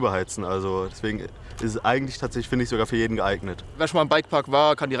einfach drüber heizen. Also deswegen ist es eigentlich tatsächlich, finde ich, sogar für jeden geeignet. Wer schon mal im Bikepark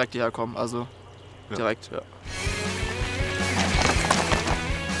war, kann direkt hierher kommen. Also direkt, ja.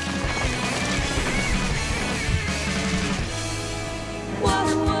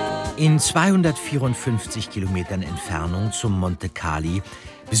 In 254 Kilometern Entfernung zum Monte Cali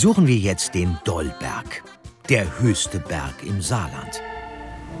besuchen wir jetzt den Dollberg, der höchste Berg im Saarland.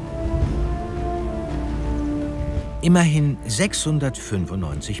 Immerhin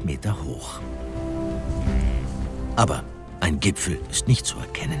 695 Meter hoch. Aber ein Gipfel ist nicht zu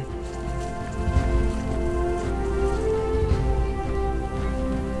erkennen.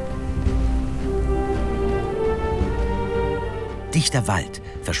 Dichter Wald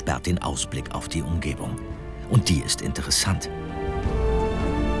versperrt den Ausblick auf die Umgebung. Und die ist interessant.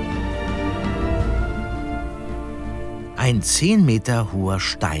 Ein 10 Meter hoher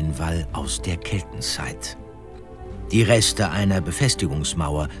Steinwall aus der Keltenzeit. Die Reste einer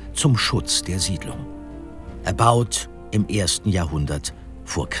Befestigungsmauer zum Schutz der Siedlung. Erbaut im 1. Jahrhundert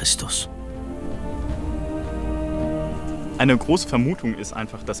vor Christus. Eine große Vermutung ist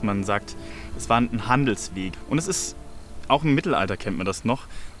einfach, dass man sagt, es war ein Handelsweg. Und es ist, auch im Mittelalter kennt man das noch,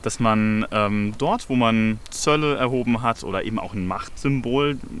 dass man dort, wo man Zölle erhoben hat oder eben auch ein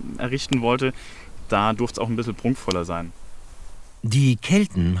Machtsymbol errichten wollte, da durfte es auch ein bisschen prunkvoller sein. Die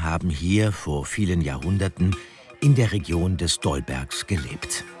Kelten haben hier vor vielen Jahrhunderten in der Region des Dollbergs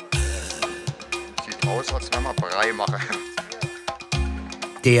gelebt. Sieht aus, als wenn man Brei machen.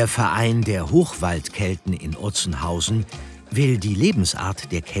 Der Verein der Hochwaldkelten in Otzenhausen will die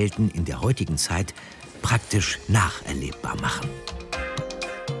Lebensart der Kelten in der heutigen Zeit praktisch nacherlebbar machen.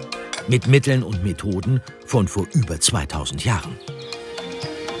 Mit Mitteln und Methoden von vor über 2000 Jahren.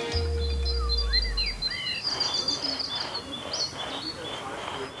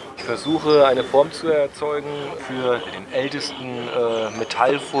 Ich versuche, eine Form zu erzeugen für den ältesten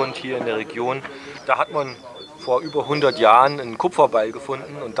Metallfund hier in der Region. Da hat man vor über 100 Jahren einen Kupferbeil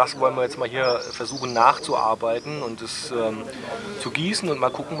gefunden und das wollen wir jetzt mal hier versuchen nachzuarbeiten und es zu gießen und mal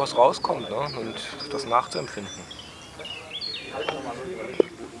gucken, was rauskommt, ne? Und das nachzuempfinden.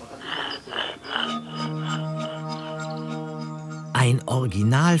 Ein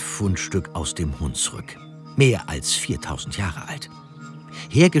Originalfundstück aus dem Hunsrück, mehr als 4000 Jahre alt.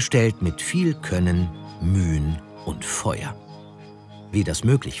 Hergestellt mit viel Können, Mühen und Feuer. Wie das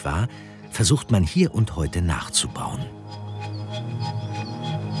möglich war, versucht man hier und heute nachzubauen.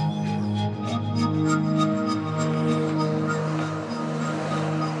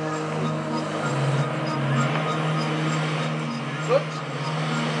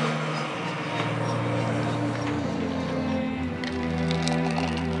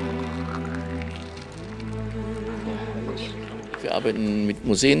 Wir arbeiten mit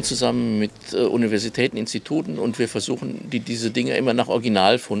Museen zusammen, mit Universitäten, Instituten und wir versuchen, diese Dinge immer nach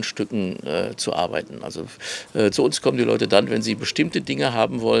Originalfundstücken zu arbeiten. Also zu uns kommen die Leute dann, wenn sie bestimmte Dinge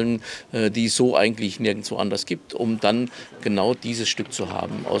haben wollen, die es so eigentlich nirgendwo anders gibt, um dann genau dieses Stück zu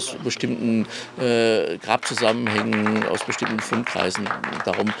haben, aus bestimmten Grabzusammenhängen, aus bestimmten Fundkreisen.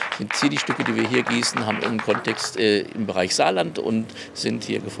 Darum sind hier die Stücke, die wir hier gießen, haben einen Kontext im Bereich Saarland und sind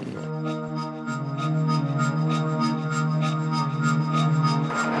hier gefunden worden.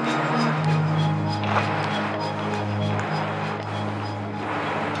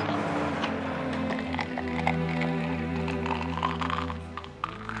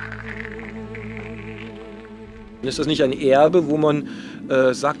 Ist das nicht ein Erbe, wo man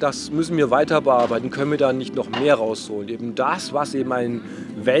sagt, das müssen wir weiter bearbeiten, können wir da nicht noch mehr rausholen? Eben das, was eben ein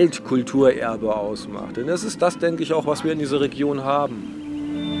Weltkulturerbe ausmacht. Denn das ist das, denke ich, auch, was wir in dieser Region haben.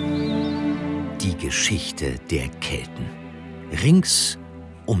 Die Geschichte der Kelten. Rings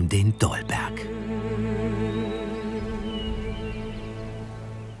um den Dollberg.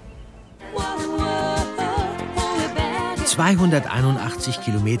 ...281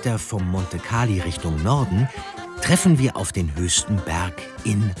 Kilometer vom Monte Richtung Norden treffen wir auf den höchsten Berg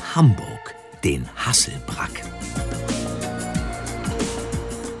in Hamburg, den Hasselbrack.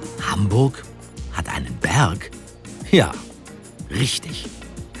 Hamburg hat einen Berg? Ja, richtig.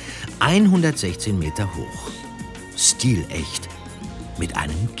 116 Meter hoch, stilecht, mit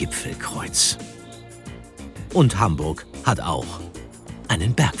einem Gipfelkreuz. Und Hamburg hat auch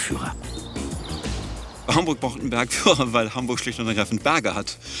einen Bergführer. Hamburg braucht einen Bergführer, weil Hamburg schlicht und ergreifend Berge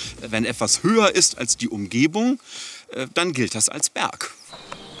hat. Wenn etwas höher ist als die Umgebung, dann gilt das als Berg.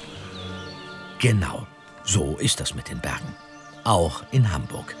 Genau, so ist das mit den Bergen. Auch in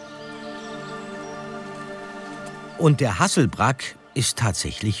Hamburg. Und der Hasselbrack ist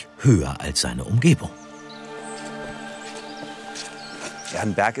tatsächlich höher als seine Umgebung. Ja,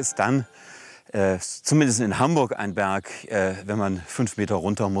 ein Berg ist dann, zumindest in Hamburg, ein Berg, wenn man 5 Meter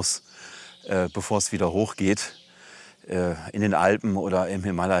runter muss, bevor es wieder hochgeht. In den Alpen oder im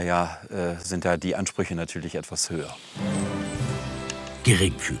Himalaya sind da die Ansprüche natürlich etwas höher.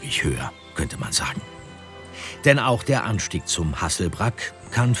 Geringfügig höher, könnte man sagen. Denn auch der Anstieg zum Hasselbrack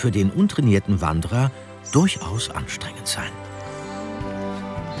kann für den untrainierten Wanderer durchaus anstrengend sein.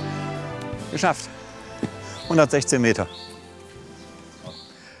 Geschafft. 116 Meter.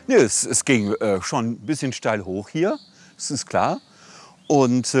 Nee, es ging schon ein bisschen steil hoch hier, das ist klar.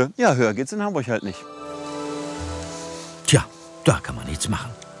 Und ja, höher geht's in Hamburg halt nicht. Tja, da kann man nichts machen.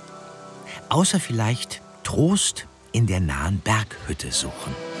 Außer vielleicht Trost in der nahen Berghütte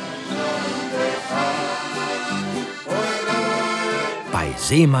suchen. Bei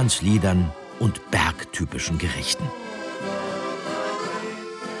Seemannsliedern und bergtypischen Gerichten.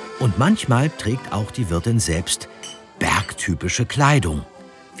 Und manchmal trägt auch die Wirtin selbst bergtypische Kleidung,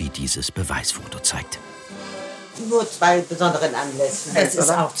 wie dieses Beweisfoto zeigt. Nur bei besonderen Anlässen. Es ist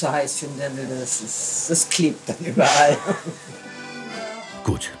auch zu heiß für den Dirndl, das klebt dann überall.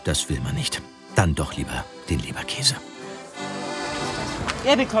 Gut, das will man nicht. Dann doch lieber den Leberkäse.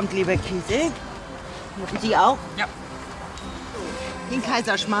 Wer bekommt Leberkäse? Sie auch? Ja. Den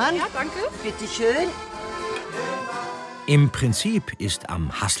Kaiserschmarrn? Ja, danke. Bitte schön. Im Prinzip ist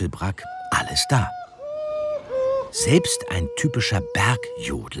am Hasselbrack alles da. Selbst ein typischer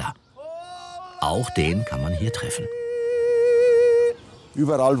Bergjodler. Auch den kann man hier treffen.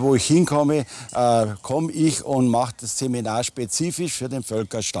 Überall, wo ich hinkomme, komme ich und mache das Seminar spezifisch für den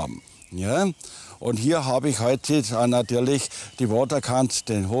Völkerstamm. Ja? Und hier habe ich heute natürlich die Waterkant,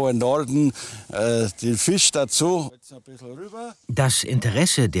 den hohen Norden, den Fisch dazu. Das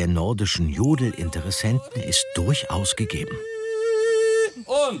Interesse der nordischen Jodelinteressenten ist durchaus gegeben.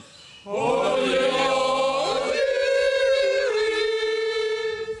 Und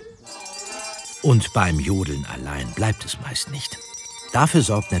Und beim Jodeln allein bleibt es meist nicht. Dafür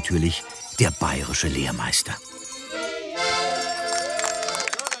sorgt natürlich der bayerische Lehrmeister.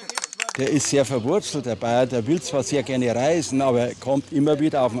 der ist sehr verwurzelt, der Bayer, der will zwar sehr gerne reisen, aber er kommt immer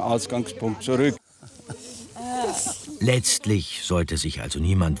wieder auf den Ausgangspunkt zurück. Letztlich sollte sich also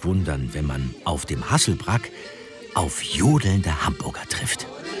niemand wundern, wenn man auf dem Hasselbrack auf jodelnde Hamburger trifft.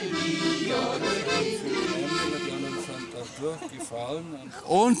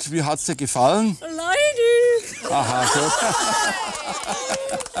 Und, wie hat's dir gefallen? Leider. Aha, gut.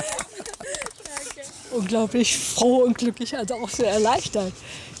 Unglaublich froh und glücklich, also auch sehr erleichtert.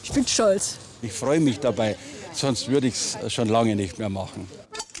 Ich bin stolz. Ich freue mich dabei, sonst würde ich es schon lange nicht mehr machen.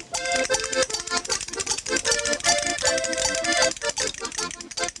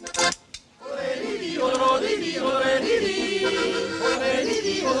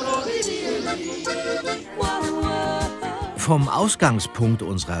 Vom Ausgangspunkt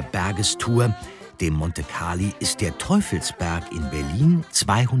unserer Bergestour, dem Monte Cali, ist der Teufelsberg in Berlin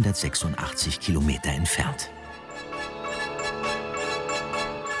 286 Kilometer entfernt.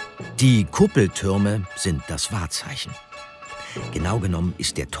 Die Kuppeltürme sind das Wahrzeichen. Genau genommen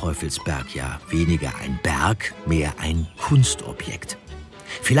ist der Teufelsberg ja weniger ein Berg, mehr ein Kunstobjekt.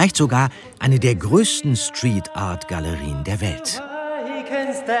 Vielleicht sogar eine der größten Street-Art-Galerien der Welt.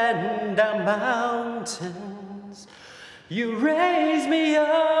 You raise me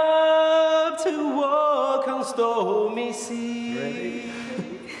up to walk on stormy sea.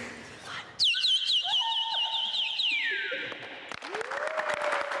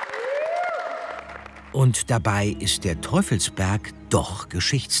 Und dabei ist der Teufelsberg doch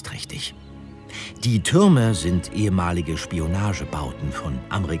geschichtsträchtig. Die Türme sind ehemalige Spionagebauten von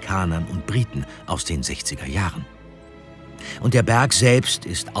Amerikanern und Briten aus den 60er Jahren. Und der Berg selbst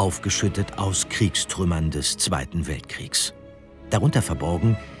ist aufgeschüttet aus Kriegstrümmern des Zweiten Weltkriegs. Darunter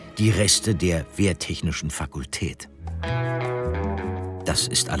verborgen die Reste der Wehrtechnischen Fakultät. Das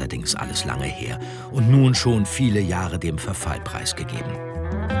ist allerdings alles lange her und nun schon viele Jahre dem Verfall preisgegeben.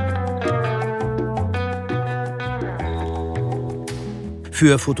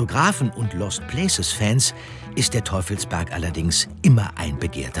 Für Fotografen und Lost Places-Fans ist der Teufelsberg allerdings immer ein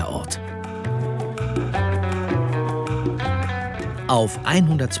begehrter Ort. Auf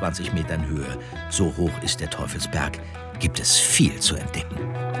 120 Metern Höhe, so hoch ist der Teufelsberg, gibt es viel zu entdecken.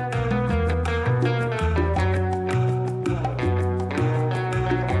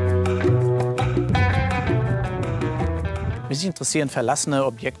 Mich interessieren verlassene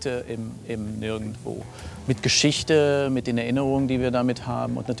Objekte im Nirgendwo. Mit Geschichte, mit den Erinnerungen, die wir damit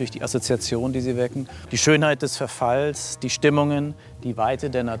haben und natürlich die Assoziation, die sie wecken. Die Schönheit des Verfalls, die Stimmungen, die Weite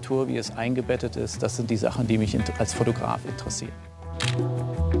der Natur, wie es eingebettet ist, das sind die Sachen, die mich als Fotograf interessieren.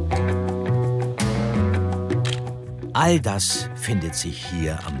 All das findet sich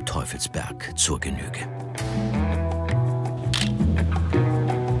hier am Teufelsberg zur Genüge.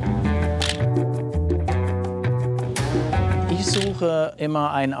 Ich suche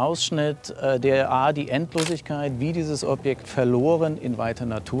immer einen Ausschnitt, der die Endlosigkeit, wie dieses Objekt verloren in weiter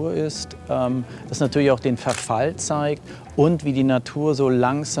Natur ist, das natürlich auch den Verfall zeigt und wie die Natur so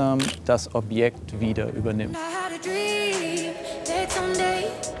langsam das Objekt wieder übernimmt.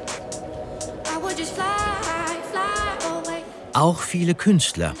 Auch viele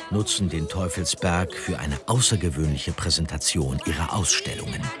Künstler nutzen den Teufelsberg für eine außergewöhnliche Präsentation ihrer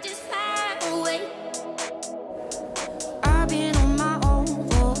Ausstellungen.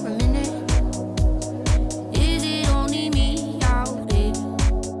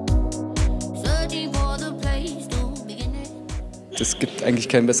 Es gibt eigentlich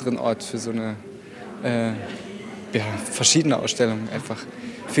keinen besseren Ort für so eine verschiedene Ausstellung einfach.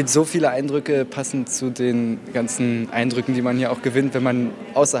 So viele Eindrücke passen zu den ganzen Eindrücken, die man hier auch gewinnt, wenn man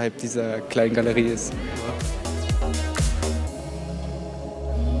außerhalb dieser kleinen Galerie ist.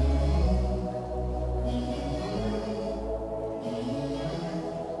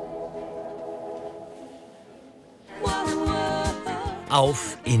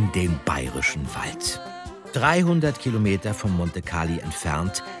 Auf in den bayerischen Wald. 300 Kilometer vom Monte Cali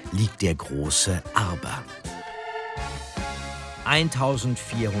entfernt liegt der große Arber.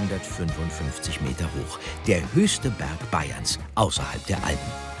 1455 Meter hoch, der höchste Berg Bayerns außerhalb der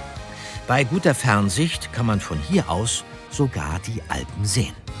Alpen. Bei guter Fernsicht kann man von hier aus sogar die Alpen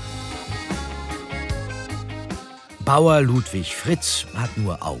sehen. Bauer Ludwig Fritz hat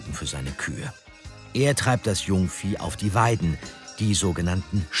nur Augen für seine Kühe. Er treibt das Jungvieh auf die Weiden, die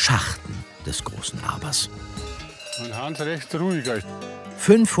sogenannten Schachten des großen Arbers. Und Hans recht ruhig.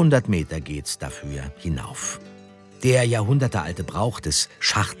 500 Meter geht's dafür hinauf. Der jahrhundertealte Brauch des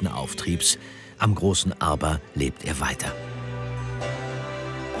Schartenauftriebs am großen Arber lebt er weiter.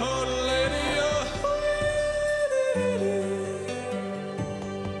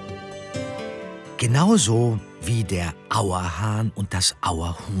 Genauso wie der Auerhahn und das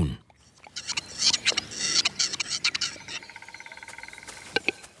Auerhuhn.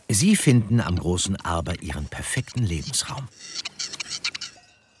 Sie finden am großen Arber ihren perfekten Lebensraum.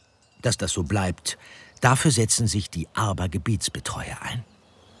 Dass das so bleibt, dafür setzen sich die Arber-Gebietsbetreuer ein.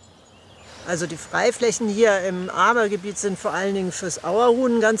 Also die Freiflächen hier im Arbergebiet sind vor allen Dingen fürs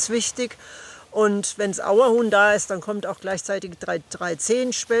Auerhuhn ganz wichtig. Und wenn das Auerhuhn da ist, dann kommt auch gleichzeitig 3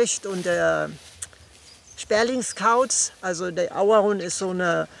 Zehenspecht und der Sperlingskauz. Also der Auerhuhn ist so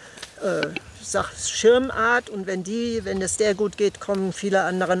eine Schirmart und wenn es der gut geht, kommen viele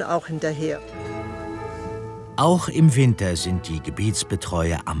anderen auch hinterher. Auch im Winter sind die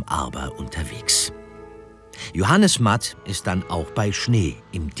Gebietsbetreuer am Arber unterwegs. Johannes Matt ist dann auch bei Schnee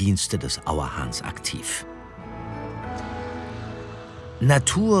im Dienste des Auerhahns aktiv.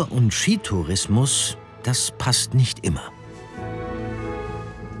 Natur- und Skitourismus, das passt nicht immer.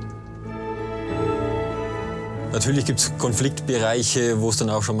 Natürlich gibt es Konfliktbereiche, wo es dann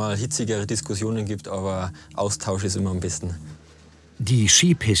auch schon mal hitzigere Diskussionen gibt, aber Austausch ist immer am besten. Die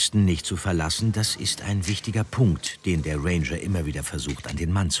Skipisten nicht zu verlassen, das ist ein wichtiger Punkt, den der Ranger immer wieder versucht, an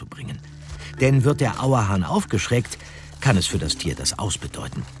den Mann zu bringen. Denn wird der Auerhahn aufgeschreckt, kann es für das Tier das Aus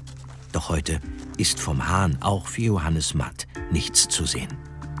bedeuten. Doch heute ist vom Hahn auch für Johannes Matt nichts zu sehen.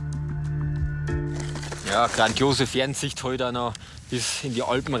 Ja, grandiose Fernsicht heute auch noch. Bis in die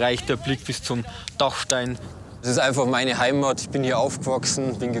Alpen reicht der Blick bis zum Dachstein. Das ist einfach meine Heimat. Ich bin hier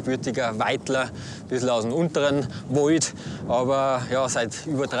aufgewachsen, bin gebürtiger Weidler, ein bisschen aus dem unteren Wald. Aber ja, seit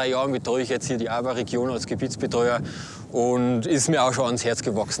über 3 Jahren betreue ich jetzt hier die Arber-Region als Gebietsbetreuer und ist mir auch schon ans Herz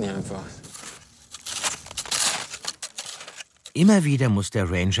gewachsen hier einfach. Immer wieder muss der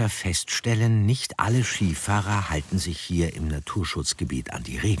Ranger feststellen, nicht alle Skifahrer halten sich hier im Naturschutzgebiet an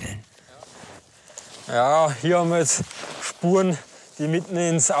die Regeln. Ja, hier haben wir jetzt Spuren, die mitten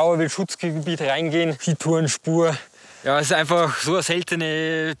ins Auerwildschutzgebiet reingehen. Skitourenspur. Ja, es ist einfach so eine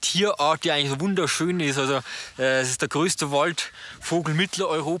seltene Tierart, die eigentlich so wunderschön ist. Also, es ist der größte Waldvogel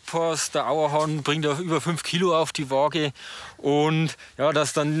Mitteleuropas. Der Auerhahn bringt auch über 5 Kilo auf die Waage. Und ja,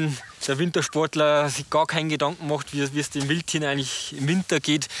 dass dann der Wintersportler sich gar keinen Gedanken macht, wie es den Wildtieren eigentlich im Winter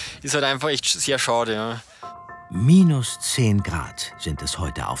geht, ist halt einfach echt sehr schade. Ja. Minus 10 Grad sind es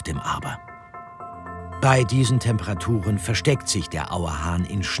heute auf dem Arber. Bei diesen Temperaturen versteckt sich der Auerhahn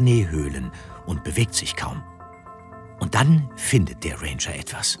in Schneehöhlen und bewegt sich kaum. Und dann findet der Ranger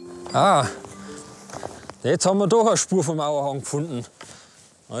etwas. Ah, jetzt haben wir doch eine Spur vom Auerhahn gefunden.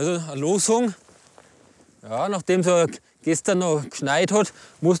 Also eine Losung. Ja, nachdem es gestern noch geschneit hat,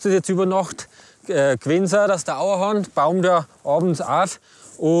 musste es jetzt über Nacht gewesen sein, dass der Auerhahn baumt ja abends auf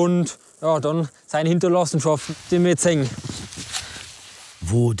und ja, dann seine Hinterlassenschaften, die wir jetzt sehen.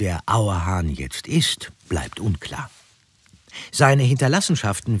 Wo der Auerhahn jetzt ist, bleibt unklar. Seine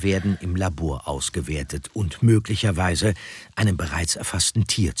Hinterlassenschaften werden im Labor ausgewertet und möglicherweise einem bereits erfassten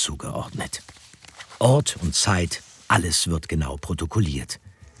Tier zugeordnet. Ort und Zeit, alles wird genau protokolliert.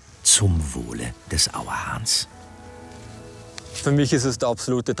 Zum Wohle des Auerhahns. Für mich ist es der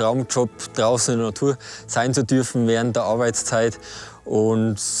absolute Traumjob, draußen in der Natur sein zu dürfen während der Arbeitszeit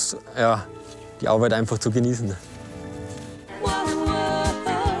und ja, die Arbeit einfach zu genießen.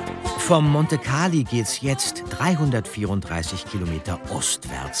 Vom Monte Cali geht's jetzt 334 Kilometer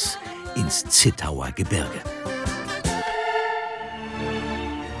ostwärts ins Zittauer Gebirge.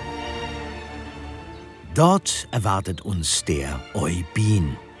 Dort erwartet uns der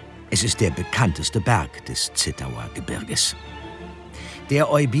Oybin. Es ist der bekannteste Berg des Zittauer Gebirges.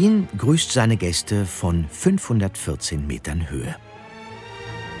 Der Oybin grüßt seine Gäste von 514 Metern Höhe.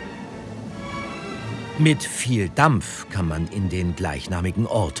 Mit viel Dampf kann man in den gleichnamigen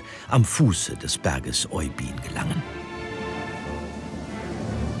Ort am Fuße des Berges Oybin gelangen.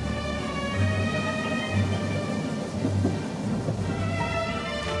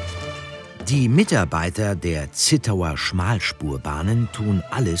 Die Mitarbeiter der Zittauer Schmalspurbahnen tun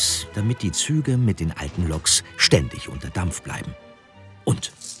alles, damit die Züge mit den alten Loks ständig unter Dampf bleiben.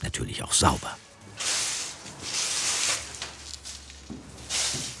 Und natürlich auch sauber.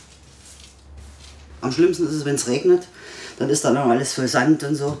 Am schlimmsten ist es, wenn es regnet. Dann ist dann auch alles voll Sand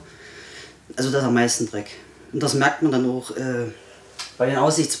und so. Also das ist am meisten Dreck. Und das merkt man dann auch bei den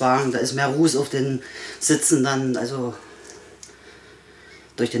Aussichtswagen. Da ist mehr Ruß auf den Sitzen dann, also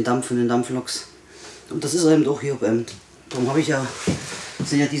durch den Dampf von den Dampfloks. Und das ist eben auch hier beim. Darum habe ich ja,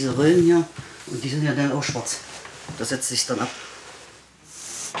 sind ja diese Rillen hier und die sind ja dann auch schwarz. Das setzt sich dann ab.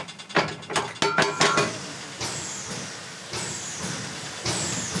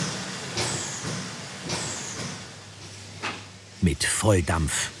 Mit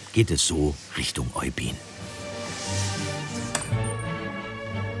Volldampf geht es so Richtung Oybin.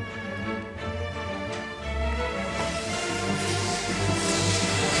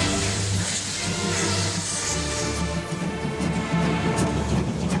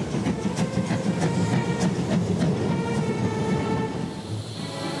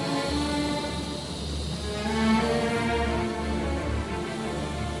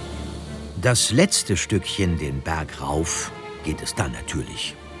 Das letzte Stückchen den Berg rauf geht es dann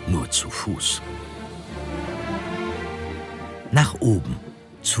natürlich nur zu Fuß. Nach oben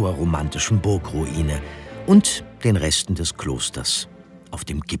zur romantischen Burgruine und den Resten des Klosters auf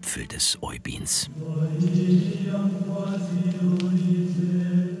dem Gipfel des Oybins.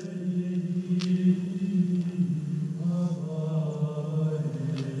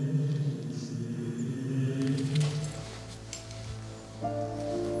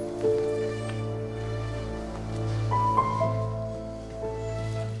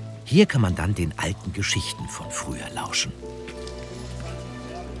 Hier kann man dann den alten Geschichten von früher lauschen.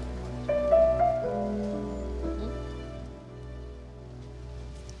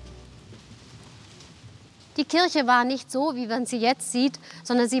 Die Kirche war nicht so, wie man sie jetzt sieht,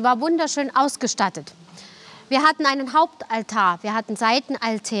 sondern sie war wunderschön ausgestattet. Wir hatten einen Hauptaltar, wir hatten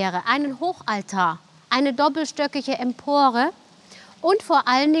Seitenaltäre, einen Hochaltar, eine doppelstöckige Empore und vor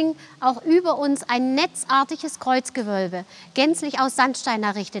allen Dingen auch über uns ein netzartiges Kreuzgewölbe, gänzlich aus Sandstein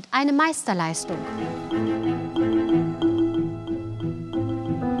errichtet, eine Meisterleistung.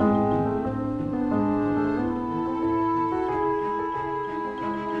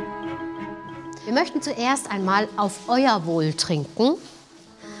 Wir möchten zuerst einmal auf euer Wohl trinken.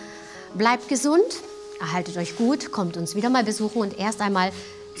 Bleibt gesund, erhaltet euch gut, kommt uns wieder mal besuchen und erst einmal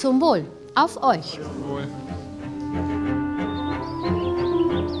zum Wohl. Auf euch. Zum Wohl.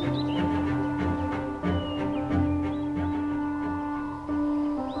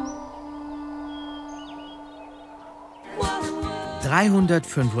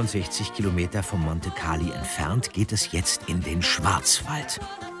 ...365 Kilometer vom Monte Cali entfernt geht es jetzt in den Schwarzwald.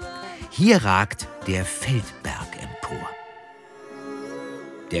 Hier ragt der Feldberg empor.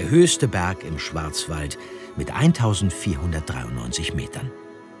 Der höchste Berg im Schwarzwald mit 1493 Metern.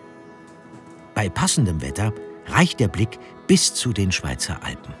 Bei passendem Wetter reicht der Blick bis zu den Schweizer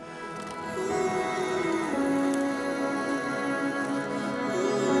Alpen.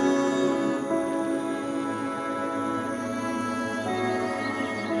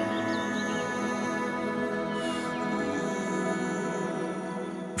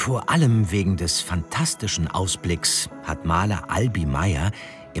 Vor allem wegen des fantastischen Ausblicks hat Maler Albi Meyer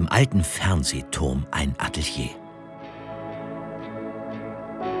im alten Fernsehturm ein Atelier.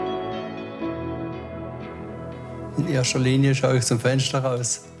 In erster Linie schaue ich zum Fenster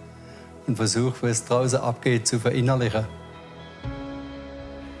raus und versuche, was draußen abgeht, zu verinnerlichen.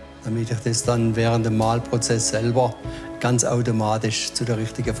 Damit ich das dann während dem Malprozess selber ganz automatisch zu der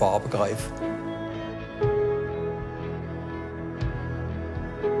richtigen Farbe greife.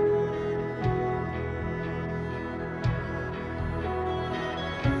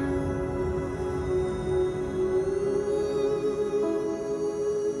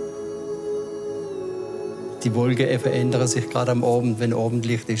 Die Wolken verändern sich gerade am Abend, wenn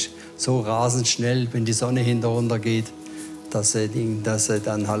Abendlicht ist, so rasend schnell, wenn die Sonne hinterunter geht, dass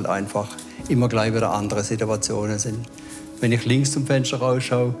dann halt einfach immer gleich wieder andere Situationen sind. Wenn ich links zum Fenster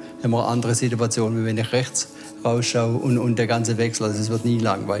rausschaue, haben wir eine andere Situation, wie wenn ich rechts rausschaue und der ganze Wechsel, also es wird nie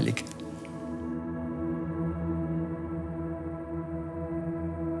langweilig.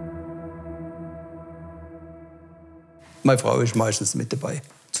 Meine Frau ist meistens mit dabei.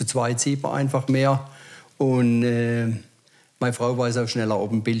 Zu zweit sieht man einfach mehr. Und meine Frau weiß auch schneller,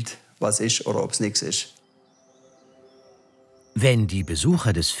 ob ein Bild was ist oder ob es nichts ist. Wenn die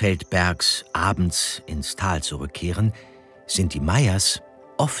Besucher des Feldbergs abends ins Tal zurückkehren, sind die Meyers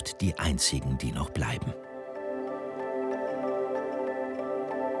oft die einzigen, die noch bleiben.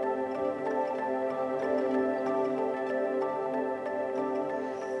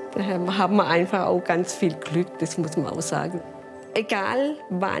 Da haben wir einfach auch ganz viel Glück, das muss man auch sagen. Egal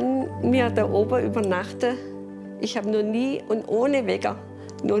wann wir da oben übernachten, ich habe noch nie und ohne Wecker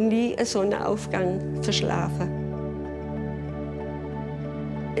noch nie einen Sonnenaufgang verschlafen.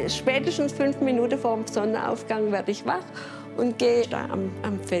 Spätestens 5 Minuten vor dem Sonnenaufgang werde ich wach und gehe da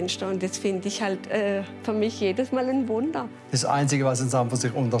am Fenster. Und das finde ich halt für mich jedes Mal ein Wunder. Das Einzige, was uns einfach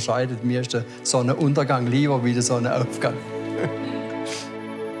sich unterscheidet, mir ist der Sonnenuntergang lieber wie der Sonnenaufgang.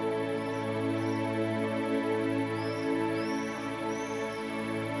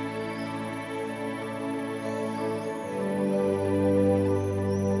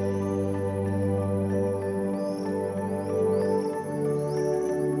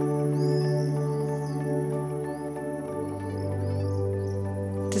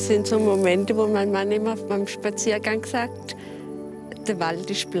 Das sind so Momente, wo mein Mann immer beim Spaziergang sagt, der Wald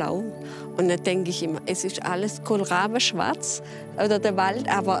ist blau. Und dann denke ich immer, es ist alles kohlrabenschwarz oder der Wald,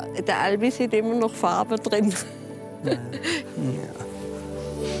 aber der Albis hat immer noch Farbe drin. Ja.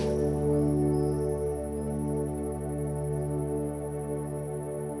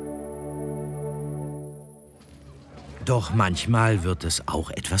 Doch manchmal wird es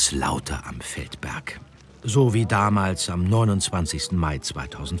auch etwas lauter am Feldberg. So wie damals am 29. Mai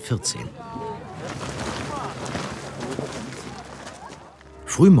 2014.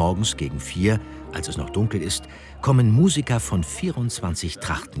 Frühmorgens gegen 4, als es noch dunkel ist, kommen Musiker von 24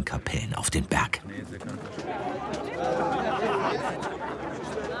 Trachtenkapellen auf den Berg.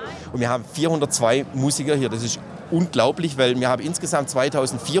 Und wir haben 402 Musiker hier. Das ist unglaublich, weil wir haben insgesamt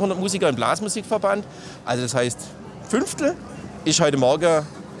 2400 Musiker im Blasmusikverband. Also das heißt, 1/5 ist heute Morgen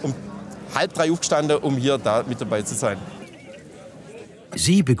um 2:30 aufgestanden, um hier mit dabei zu sein.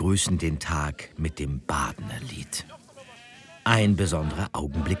 Sie begrüßen den Tag mit dem Badenerlied. Ein besonderer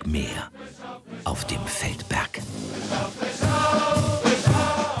Augenblick mehr auf dem Feldberg.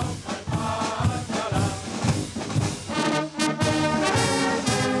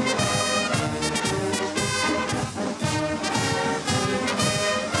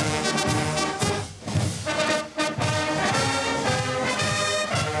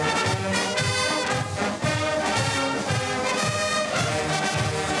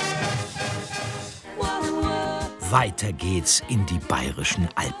 Weiter geht's in die bayerischen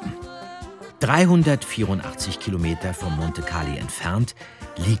Alpen. 384 Kilometer vom Monte entfernt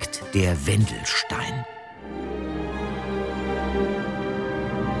liegt der Wendelstein.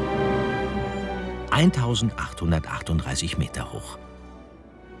 1838 Meter hoch.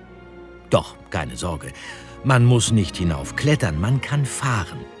 Doch, keine Sorge, man muss nicht hinaufklettern, man kann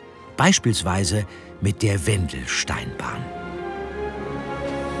fahren. Beispielsweise mit der Wendelsteinbahn.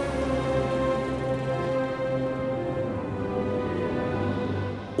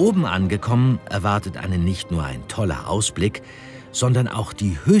 Oben angekommen erwartet einen nicht nur ein toller Ausblick, sondern auch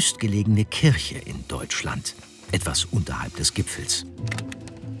die höchstgelegene Kirche in Deutschland, etwas unterhalb des Gipfels.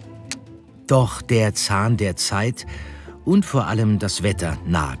 Doch der Zahn der Zeit und vor allem das Wetter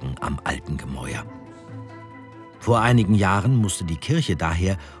nagen am alten Gemäuer. Vor einigen Jahren musste die Kirche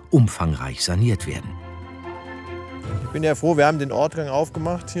daher umfangreich saniert werden. Ich bin ja froh, wir haben den Ortgang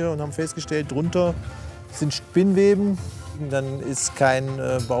aufgemacht hier und haben festgestellt, drunter sind Spinnweben. Dann ist kein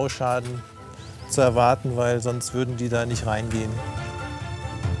Bauschaden zu erwarten, weil sonst würden die da nicht reingehen.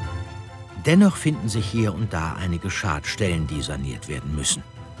 Dennoch finden sich hier und da einige Schadstellen, die saniert werden müssen.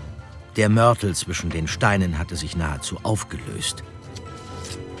 Der Mörtel zwischen den Steinen hatte sich nahezu aufgelöst.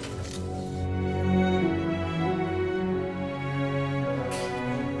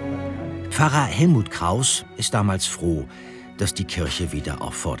 Pfarrer Helmut Kraus ist damals froh, dass die Kirche wieder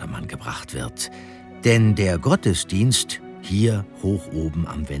auf Vordermann gebracht wird. Denn der Gottesdienst hier hoch oben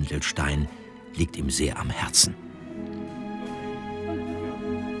am Wendelstein liegt ihm sehr am Herzen.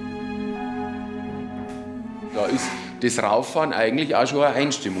 Da ist das Rauffahren eigentlich auch schon eine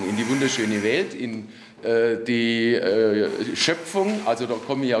Einstimmung in die wunderschöne Welt, in die Schöpfung. Also da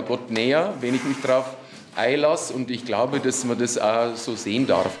komme ich ja Gott näher, wenn ich mich darauf einlasse. Und ich glaube, dass man das auch so sehen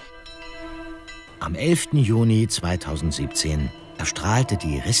darf. Am 11. Juni 2017 erstrahlte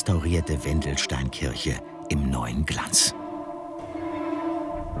die restaurierte Wendelsteinkirche im neuen Glanz.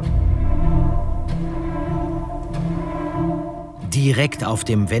 Direkt auf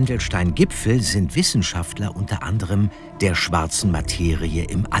dem Wendelstein-Gipfel sind Wissenschaftler unter anderem der schwarzen Materie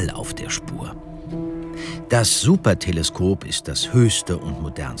im All auf der Spur. Das Superteleskop ist das höchste und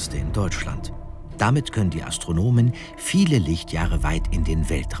modernste in Deutschland. Damit können die Astronomen viele Lichtjahre weit in den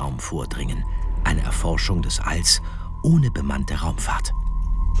Weltraum vordringen. Eine Erforschung des Alls ohne bemannte Raumfahrt.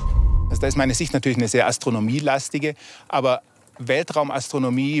 Also da ist meine Sicht natürlich eine sehr astronomielastige, aber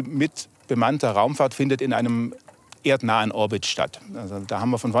Weltraumastronomie mit bemannter Raumfahrt findet in einem erdnahen Orbit statt. Also da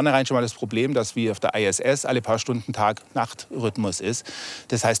haben wir von vornherein schon mal das Problem, dass wie auf der ISS alle paar Stunden Tag-Nacht-Rhythmus ist.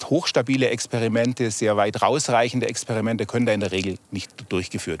 Das heißt, hochstabile Experimente, sehr weit rausreichende Experimente können da in der Regel nicht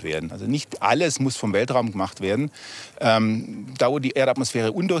durchgeführt werden. Also nicht alles muss vom Weltraum gemacht werden. Da, wo die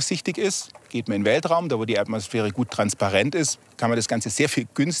Erdatmosphäre undurchsichtig ist, geht man in den Weltraum. Da, wo die Atmosphäre gut transparent ist, kann man das Ganze sehr viel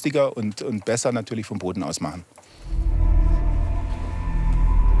günstiger und besser natürlich vom Boden aus machen.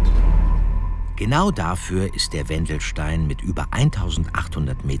 Genau dafür ist der Wendelstein mit über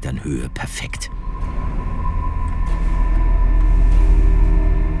 1800 Metern Höhe perfekt.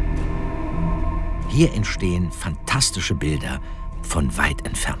 Hier entstehen fantastische Bilder von weit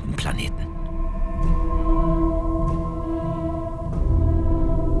entfernten Planeten.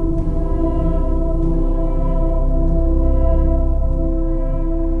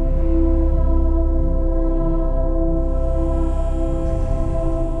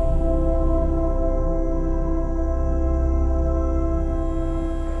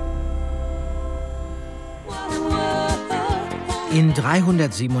 In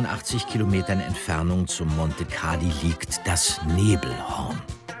 387 Kilometern Entfernung zum Monte liegt das Nebelhorn.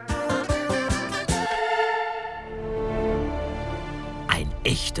 Ein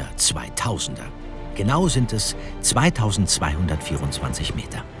echter 2000er. Genau sind es 2224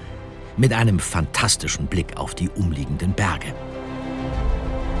 Meter. Mit einem fantastischen Blick auf die umliegenden Berge.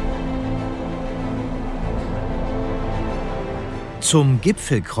 Zum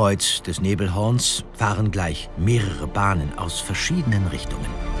Gipfelkreuz des Nebelhorns fahren gleich mehrere Bahnen aus verschiedenen Richtungen.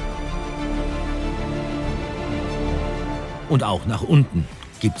 Und auch nach unten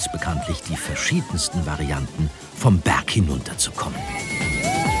gibt es bekanntlich die verschiedensten Varianten, vom Berg hinunterzukommen.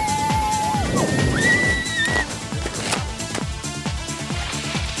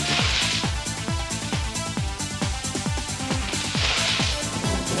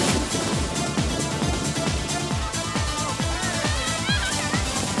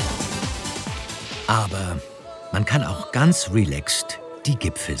 Aber man kann auch ganz relaxed die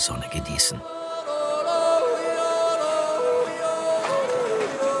Gipfelsonne genießen.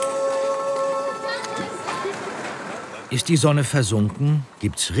 Ist die Sonne versunken,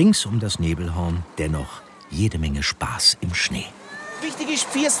 gibt's rings um das Nebelhorn dennoch jede Menge Spaß im Schnee. Wichtig ist,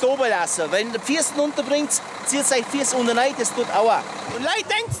 Füße oben lassen. Wenn ihr Füße runterbringt, zieht euch Füße unten rein, das tut auch. Und Leute,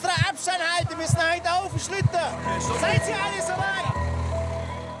 denkt dran, Abstand halten, wir müssen heute auf den Schlitten. Seid ihr alle so weit?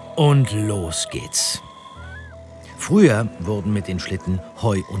 Und los geht's. Früher wurden mit den Schlitten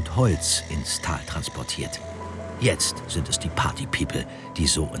Heu und Holz ins Tal transportiert. Jetzt sind es die Party-People, die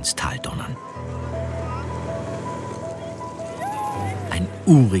so ins Tal donnern. Ein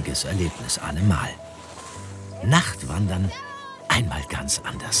uriges Erlebnis allemal. Nachtwandern einmal ganz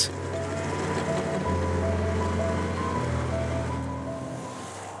anders.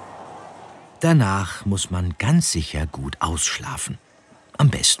 Danach muss man ganz sicher gut ausschlafen. Am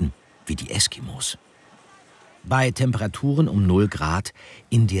besten wie die Eskimos. Bei Temperaturen um 0 Grad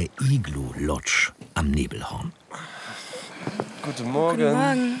in der Iglu-Lodge am Nebelhorn. Guten Morgen. Guten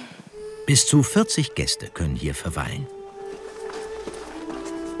Morgen. Bis zu 40 Gäste können hier verweilen.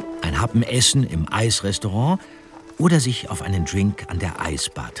 Ein Happen essen im Eisrestaurant oder sich auf einen Drink an der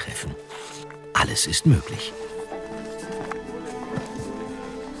Eisbar treffen. Alles ist möglich.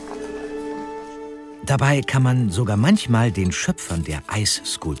 Dabei kann man sogar manchmal den Schöpfern der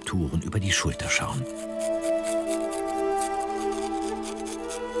Eisskulpturen über die Schulter schauen.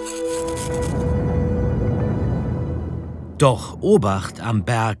 Doch Obacht am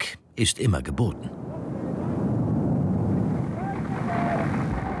Berg ist immer geboten.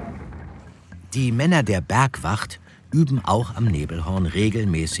 Die Männer der Bergwacht üben auch am Nebelhorn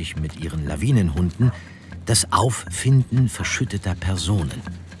regelmäßig mit ihren Lawinenhunden das Auffinden verschütteter Personen.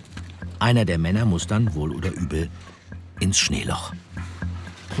 Einer der Männer muss dann, wohl oder übel, ins Schneeloch.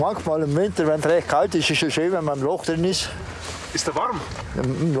 Manchmal im Winter, wenn es recht kalt ist, ist es schön, wenn man im Loch drin ist. Ist er warm?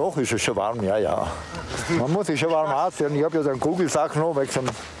 Im Loch ist es schon warm, ja, ja. Man muss sich schon warm anziehen. Ich habe ja so einen Kugelsack noch, weil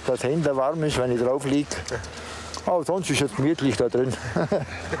das Hände warm ist, wenn ich drauf liege. Aber sonst ist es gemütlich da drin.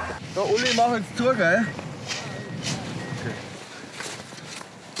 So, Uli, mach jetzt zu, gell?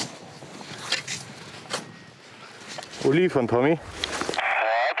 Uli von Tommy.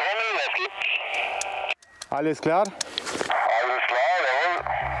 Alles klar? Alles klar,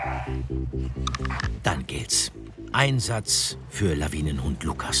 jawohl. Dann gilt's. Einsatz für Lawinenhund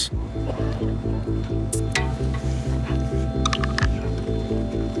Lukas.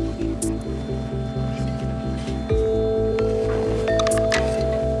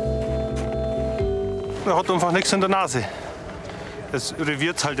 Er hat einfach nichts in der Nase. Es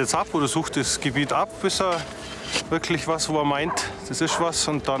reviert halt jetzt ab oder sucht das Gebiet ab, bis er wirklich was, wo er meint, das ist was,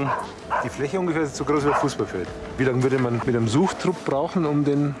 und dann. Die Fläche ungefähr ist so groß wie ein Fußballfeld. Wie lange würde man mit einem Suchtrupp brauchen, um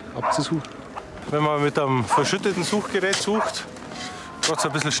den abzusuchen? Wenn man mit einem verschütteten Suchgerät sucht, geht es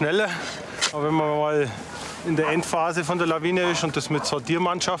ein bisschen schneller. Aber wenn man mal in der Endphase von der Lawine ist und das mit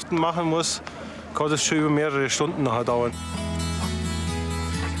Sortiermannschaften machen muss, kann das schon über mehrere Stunden nachher dauern.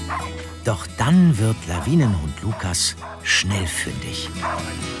 Doch dann wird Lawinenhund Lukas schnell fündig.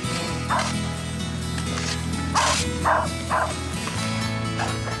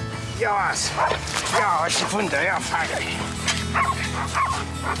 Ja, was? Ja, hast du gefunden? Ja, Fagel.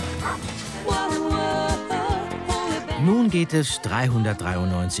 Nun geht es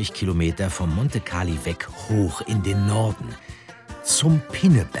 393 Kilometer vom Monte weg hoch in den Norden, zum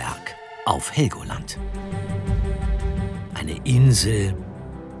Pinneberg auf Helgoland. Eine Insel,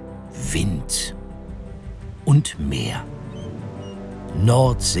 Wind und Meer.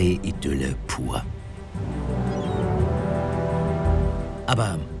 Nordsee-Idylle pur.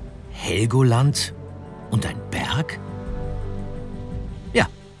 Aber Helgoland und ein Berg? Ja,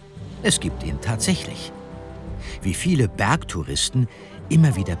 es gibt ihn tatsächlich. Wie viele Bergtouristen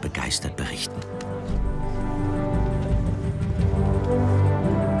immer wieder begeistert berichten.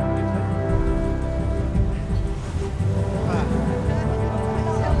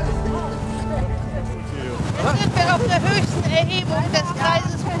 Jetzt sind wir auf der höchsten Erhebung des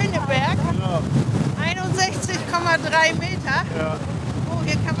Kreises Pinneberg. 61,3 Meter. Oh,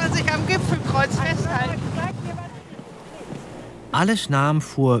 hier kann man sich am Gipfelkreuz festhalten. Alles nahm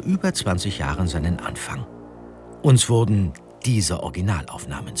vor über 20 Jahren seinen Anfang. Uns wurden diese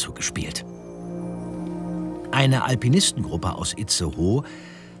Originalaufnahmen zugespielt. Eine Alpinistengruppe aus Itzehoe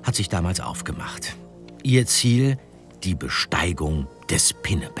hat sich damals aufgemacht. Ihr Ziel die Besteigung des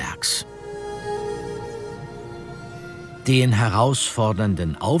Pinnebergs. Den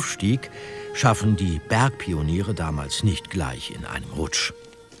herausfordernden Aufstieg schaffen die Bergpioniere damals nicht gleich in einem Rutsch.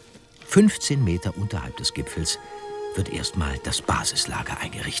 15 Meter unterhalb des Gipfels wird erstmal das Basislager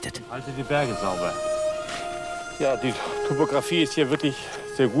eingerichtet. Halte die Berge sauber. Ja, die Topografie ist hier wirklich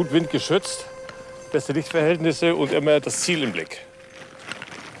sehr gut windgeschützt. Beste Lichtverhältnisse und immer das Ziel im Blick.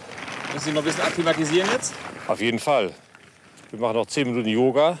 Müssen Sie noch ein bisschen akklimatisieren jetzt? Auf jeden Fall. Wir machen noch 10 Minuten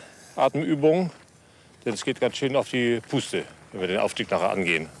Yoga, Atemübungen. Denn es geht ganz schön auf die Puste, wenn wir den Aufstieg nachher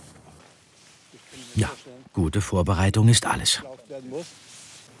angehen. Ja, gute Vorbereitung ist alles.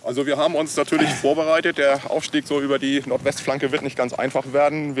 Also wir haben uns natürlich vorbereitet. Der Aufstieg so über die Nordwestflanke wird nicht ganz einfach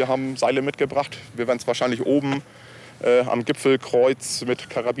werden. Wir haben Seile mitgebracht. Wir werden es wahrscheinlich oben am Gipfelkreuz mit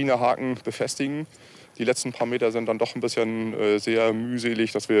Karabinerhaken befestigen. Die letzten paar Meter sind dann doch ein bisschen sehr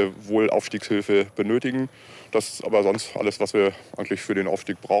mühselig, dass wir wohl Aufstiegshilfe benötigen. Das ist aber sonst alles, was wir eigentlich für den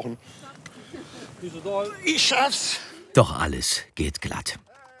Aufstieg brauchen. Ich schaff's! Doch alles geht glatt.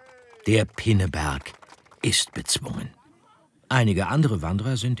 Der Pinneberg ist bezwungen. Einige andere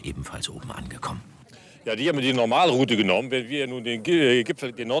Wanderer sind ebenfalls oben angekommen. Ja, die haben die Normalroute genommen, wenn wir nun den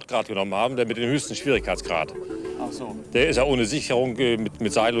Gipfel, den Nordgrat genommen haben, der mit dem höchsten Schwierigkeitsgrad. Ach so. Der ist ja ohne Sicherung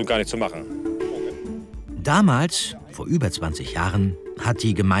mit Seil und gar nicht zu machen. Damals, vor über 20 Jahren, hat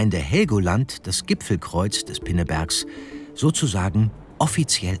die Gemeinde Helgoland das Gipfelkreuz des Pinnebergs sozusagen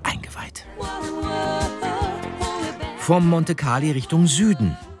offiziell eingeweiht. Vom Monte Richtung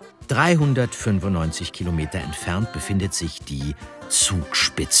Süden, 395 Kilometer entfernt, befindet sich die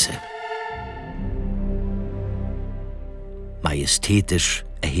Zugspitze. Majestätisch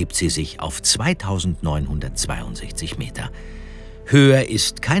erhebt sie sich auf 2962 Meter. Höher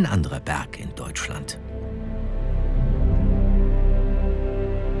ist kein anderer Berg in Deutschland.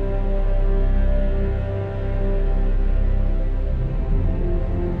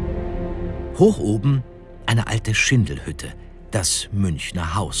 Hoch oben eine alte Schindelhütte, das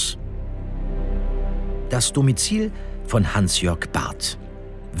Münchner Haus. Das Domizil von Hans-Jörg Barth,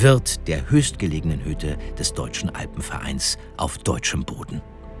 Wirt der höchstgelegenen Hütte des Deutschen Alpenvereins auf deutschem Boden.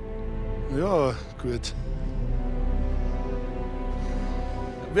 Ja, gut.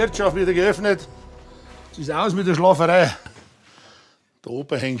 Wirtschaft wieder geöffnet. Es ist aus mit der Schlaferei. Der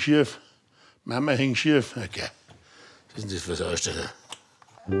Opa hängt schief, Mama hängt schief. Okay. Was ist denn das für ein Aussteller?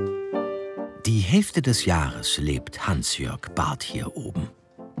 Die Hälfte des Jahres lebt Hans-Jörg Barth hier oben.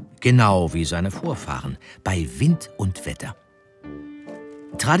 Genau wie seine Vorfahren, bei Wind und Wetter.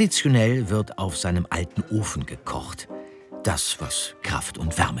 Traditionell wird auf seinem alten Ofen gekocht. Das, was Kraft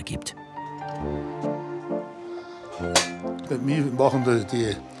und Wärme gibt. Wir machen da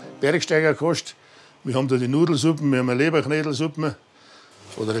die Bergsteigerkost. Wir haben da die Nudelsuppen, wir haben eine Leberknädelsuppe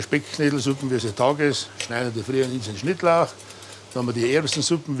oder eine Speckknädelsuppe, wie es ein Tag ist. Schneiden da früher in den Schnittlauch. Dann haben wir die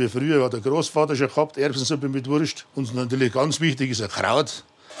Erbsensuppen, wie früher hat der Großvater schon gehabt, Erbsensuppe mit Wurst. Und natürlich ganz wichtig ist ein Kraut.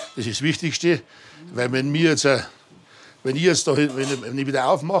 Das ist das Wichtigste, weil wenn ich wieder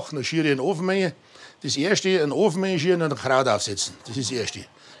aufmache, dann schiere ich in den Ofen rein. Das Erste, einen Ofen einschieren und ein Kraut aufsetzen. Das ist das Erste.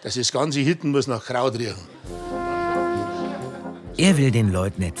 Das ganze Hitten muss nach Kraut riechen. Er will den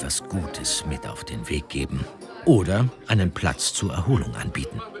Leuten etwas Gutes mit auf den Weg geben oder einen Platz zur Erholung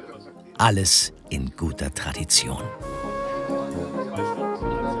anbieten. Alles in guter Tradition.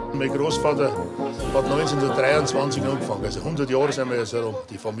 Mein Großvater hat 1923 angefangen. Also 100 Jahre sind wir jetzt herum,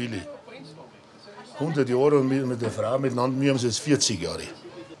 die Familie. 100 Jahre und mit der Frau miteinander, wir haben es jetzt 40 Jahre.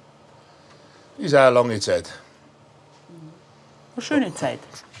 Ist auch eine lange Zeit. Eine schöne Zeit.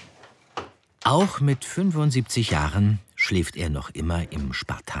 Auch mit 75 Jahren schläft er noch immer im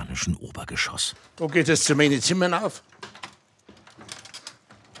spartanischen Obergeschoss. Da geht es zu meinen Zimmern auf.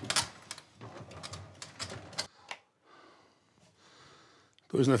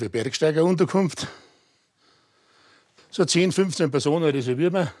 Da ist noch für Bergsteiger Unterkunft. So 10, 15 Personen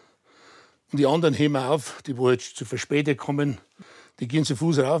reservieren wir. Und die anderen heben wir auf, die halt zu verspätet kommen. Die gehen zu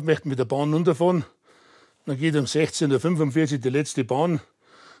Fuß rauf, möchten mit der Bahn runterfahren. Dann geht um 16:45 Uhr die letzte Bahn.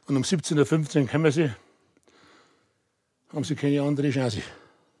 Und um 17:15 Uhr kommen sie. Haben sie keine andere Chance.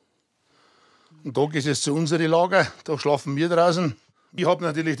 Und da geht es zu unseren Lager. Da schlafen wir draußen. Ich habe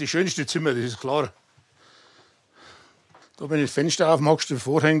natürlich das schönste Zimmer, das ist klar. Da, wenn ich das Fenster aufmachst, den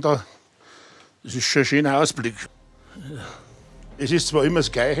Vorhang da, das ist schon ein schöner Ausblick. Es ist zwar immer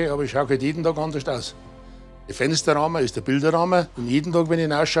das Gleiche, aber es schaut halt jeden Tag anders aus. Der Fensterrahmen ist der Bilderrahmen und jeden Tag, wenn ich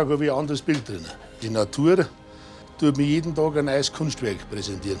hinausschaue, habe ich ein anderes Bild drin. Die Natur tut mir jeden Tag ein neues Kunstwerk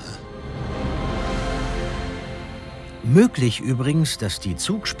präsentieren. Möglich übrigens, dass die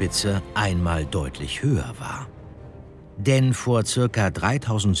Zugspitze einmal deutlich höher war. Denn vor ca.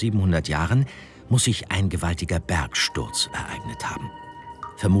 3700 Jahren muss sich ein gewaltiger Bergsturz ereignet haben.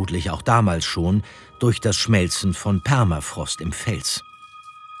 Vermutlich auch damals schon durch das Schmelzen von Permafrost im Fels.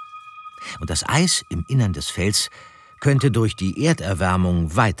 Und das Eis im Innern des Fels könnte durch die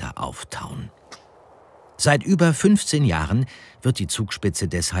Erderwärmung weiter auftauen. Seit über 15 Jahren wird die Zugspitze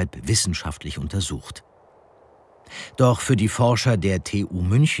deshalb wissenschaftlich untersucht. Doch für die Forscher der TU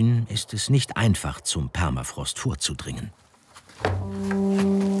München ist es nicht einfach, zum Permafrost vorzudringen.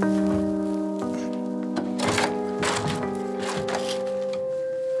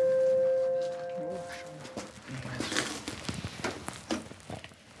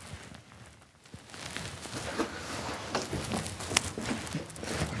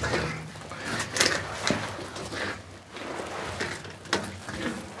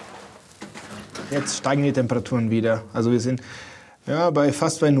 Jetzt steigen die Temperaturen wieder. Also wir sind bei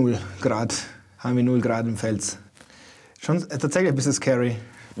fast bei 0 Grad. Haben wir 0 Grad im Fels. Schon tatsächlich ein bisschen scary.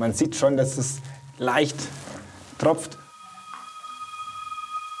 Man sieht schon, dass es leicht tropft.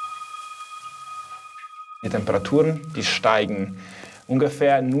 Die Temperaturen, die steigen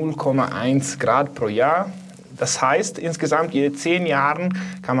ungefähr 0,1 Grad pro Jahr. Das heißt, insgesamt jede 10 Jahren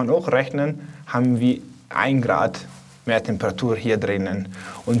kann man auch rechnen, haben wir 1 Grad mehr Temperatur hier drinnen.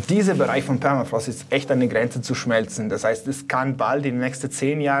 Und dieser Bereich von Permafrost ist echt an der Grenze zu schmelzen. Das heißt, es kann bald in den nächsten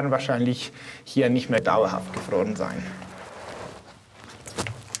 10 Jahren wahrscheinlich hier nicht mehr dauerhaft gefroren sein.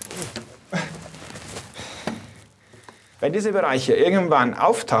 Wenn diese Bereiche irgendwann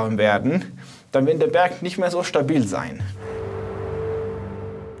auftauen werden, dann wird der Berg nicht mehr so stabil sein.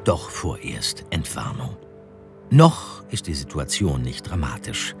 Doch vorerst Entwarnung. Noch ist die Situation nicht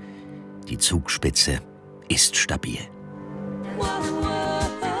dramatisch. Die Zugspitze ist stabil.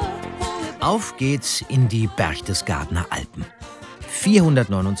 Auf geht's in die Berchtesgadener Alpen.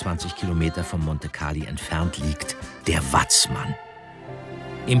 429 Kilometer vom Monte Cali entfernt liegt der Watzmann.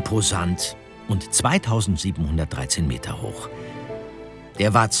 Imposant und 2713 Meter hoch.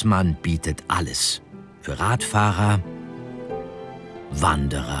 Der Watzmann bietet alles für Radfahrer,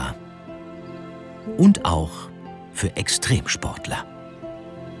 Wanderer und auch für Extremsportler.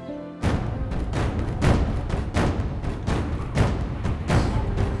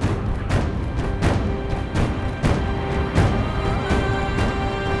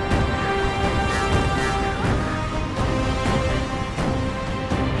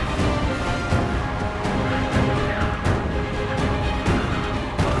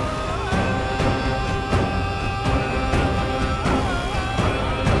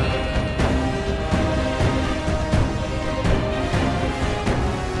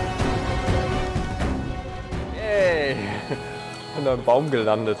 Im Baum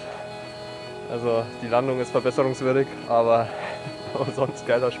gelandet. Also die Landung ist verbesserungswürdig, aber sonst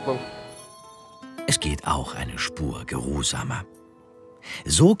geiler Sprung. Es geht auch eine Spur geruhsamer.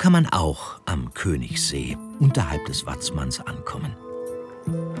 So kann man auch am Königssee unterhalb des Watzmanns ankommen.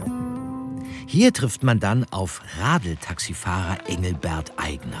 Hier trifft man dann auf Radeltaxifahrer Engelbert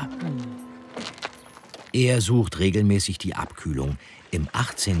Aigner. Er sucht regelmäßig die Abkühlung im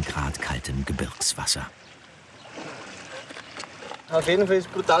 18 Grad kalten Gebirgswasser. Auf jeden Fall ist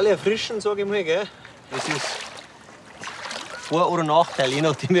es brutal erfrischend, sage ich mal. Gell? Das ist Vor- oder Nachteil, je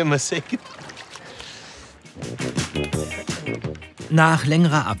nachdem, wie man es sieht. Nach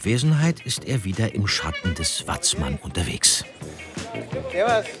längerer Abwesenheit ist er wieder im Schatten des Watzmann unterwegs.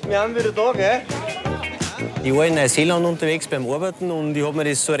 Servus, wir haben wieder da, gell? Ich war in Neuseeland unterwegs beim Arbeiten und ich habe mir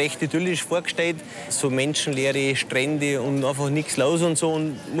das so recht idyllisch vorgestellt. So menschenleere Strände und einfach nichts los und so.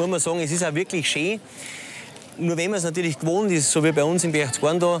 Und muss man sagen, es ist auch wirklich schön. Nur wenn man es natürlich gewohnt ist, so wie bei uns in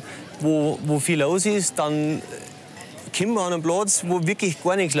Berchtesgaden da, wo viel los ist, dann kommt man an einen Platz, wo wirklich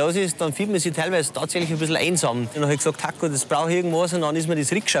gar nichts los ist, dann fühlt man sich teilweise tatsächlich ein bisschen einsam. Dann habe ich gesagt, Hacko, das brauche ich irgendwas. Und dann ist mir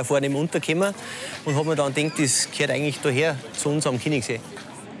das Rikscha-Fahren im Untergekommen und habe mir dann gedacht, das gehört eigentlich daher zu uns am Königssee.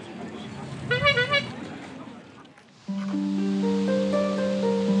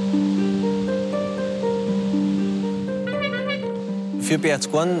 Für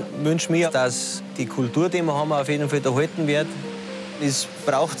Berchtesgaden wünsche ich mir, dass die Kultur, die wir haben, auf jeden Fall erhalten wird. Es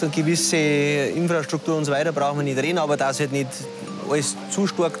braucht eine gewisse Infrastruktur und so weiter, brauchen wir nicht reden, aber dass halt nicht alles zu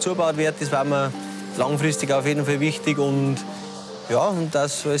stark zugebaut wird, das war mir langfristig auf jeden Fall wichtig und ja, und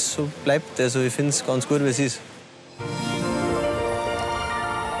dass alles so bleibt. Also ich finde es ganz gut, wie es ist.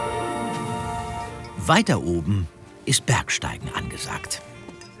 Weiter oben ist Bergsteigen angesagt.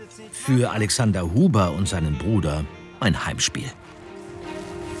 Für Alexander Huber und seinen Bruder ein Heimspiel.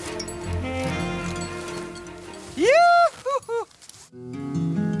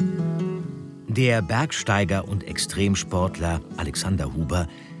 Der Bergsteiger und Extremsportler Alexander Huber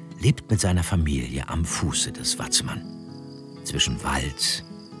lebt mit seiner Familie am Fuße des Watzmann, zwischen Wald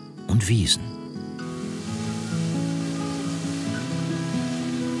und Wiesen.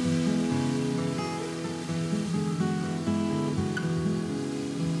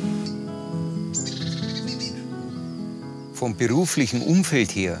 Vom beruflichen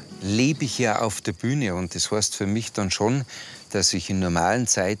Umfeld her lebe ich ja auf der Bühne und das heißt für mich dann schon, dass ich in normalen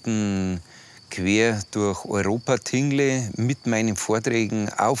Zeiten quer durch Europa tingle, mit meinen Vorträgen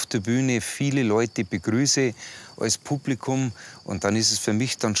auf der Bühne viele Leute begrüße als Publikum. Und dann ist es für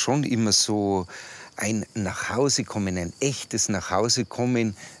mich dann schon immer so ein Nachhausekommen, ein echtes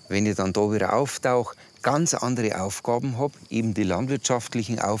Nachhausekommen, wenn ich dann da wieder auftauche, ganz andere Aufgaben habe, eben die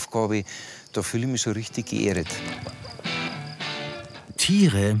landwirtschaftlichen Aufgabe, da fühle ich mich so richtig geehrt.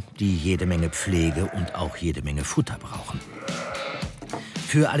 Tiere, die jede Menge Pflege und auch jede Menge Futter brauchen.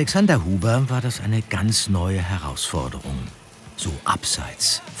 Für Alexander Huber war das eine ganz neue Herausforderung, so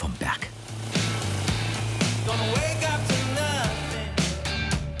abseits vom Berg.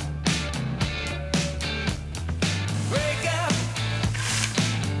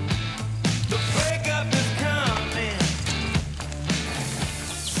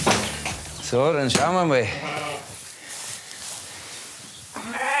 So, dann schauen wir mal.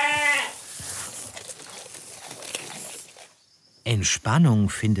 Entspannung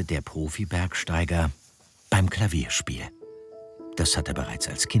findet der Profi-Bergsteiger beim Klavierspiel. Das hat er bereits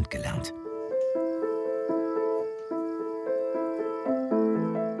als Kind gelernt.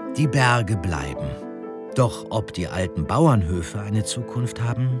 Die Berge bleiben. Doch ob die alten Bauernhöfe eine Zukunft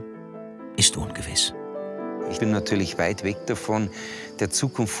haben, ist ungewiss. Ich bin natürlich weit weg davon, der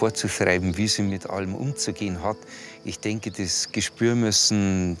Zukunft vorzuschreiben, wie sie mit allem umzugehen hat. Ich denke, das Gespür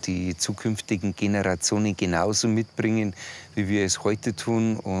müssen die zukünftigen Generationen genauso mitbringen, wie wir es heute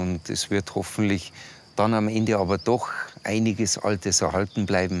tun. Und es wird hoffentlich dann am Ende aber doch einiges Altes erhalten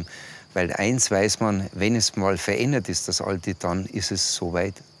bleiben. Weil eins weiß man, wenn es mal verändert ist, das Alte, dann ist es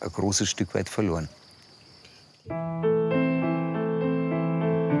soweit ein großes Stück weit verloren.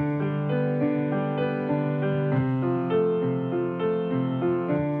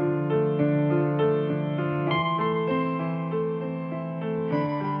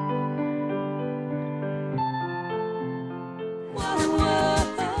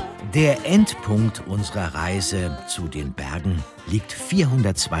 Der Endpunkt unserer Reise zu den Bergen liegt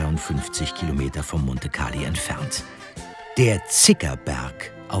 452 Kilometer vom Monte Cali entfernt. Der Zicker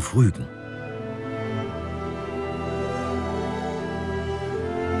Berg auf Rügen.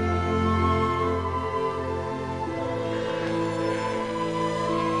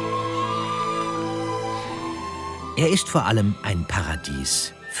 Er ist vor allem ein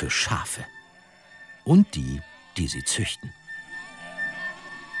Paradies für Schafe und die, die sie züchten.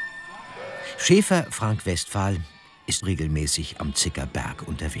 Schäfer Frank Westphal ist regelmäßig am Zicker Berg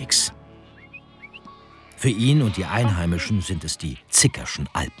unterwegs. Für ihn und die Einheimischen sind es die Zickerschen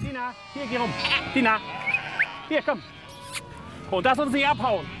Alpen. Tina, hier, geh rum. Tina, hier, komm. Und lass uns nicht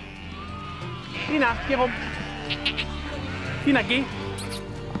abhauen. Tina, geh rum. Tina, geh.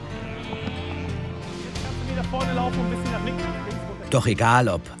 nach vorne laufen und ein bisschen nach links. Doch egal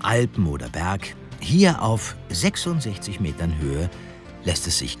ob Alpen oder Berg, hier auf 66 Metern Höhe lässt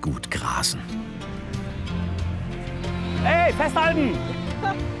es sich gut grasen. Hey, festhalten!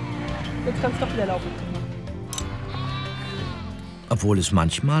 Jetzt kannst du doch wieder laufen. Obwohl es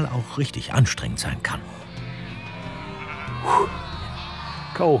manchmal auch richtig anstrengend sein kann.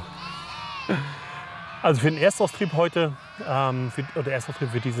 Go. Also für den Erstaustrieb heute, oder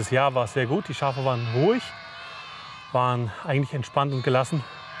Erstaustrieb für dieses Jahr war es sehr gut. Die Schafe waren ruhig, waren eigentlich entspannt und gelassen.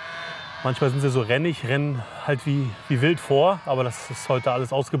 Manchmal sind sie so rennig, rennen halt wie wild vor, aber das ist heute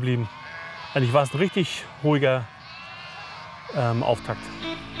alles ausgeblieben. Eigentlich war es ein richtig ruhiger Auftakt.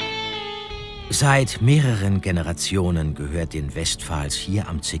 Seit mehreren Generationen gehört den Westphals hier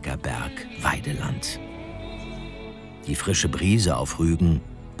am Zicker Berg Weideland. Die frische Brise auf Rügen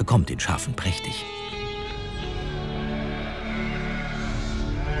bekommt den Schafen prächtig.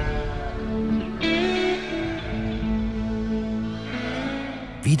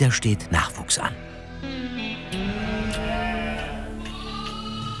 Wieder steht Nachwuchs an.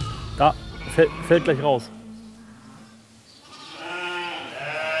 Da, fällt gleich raus.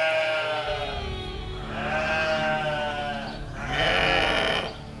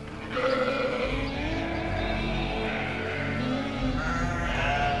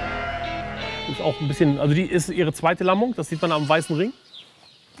 Ist auch ein bisschen, also die ist ihre zweite Lammung, das sieht man am weißen Ring.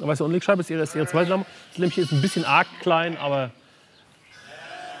 Die weiße Unlegscheibe ist ihre zweite Lammung. Das Lämmchen ist ein bisschen arg klein, aber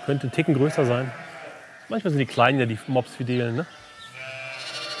könnte einen Ticken größer sein. Manchmal sind die Kleinen ja die Mopsfidelen, ne?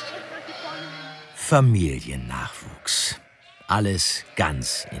 Familiennachwuchs. Alles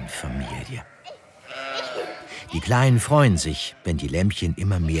ganz in Familie. Die Kleinen freuen sich, wenn die Lämmchen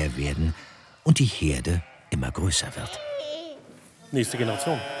immer mehr werden und die Herde immer größer wird. Nächste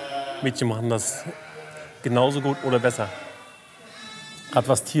Generation. Mädchen machen das genauso gut oder besser. Gerade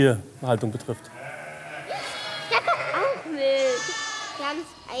was Tierhaltung betrifft. Ja, komm auch mit. Ganz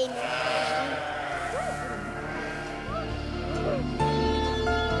einfach.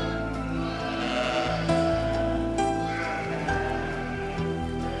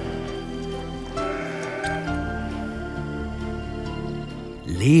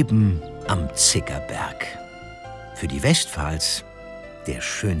 Leben am Zicker Berg. Für die Westphals der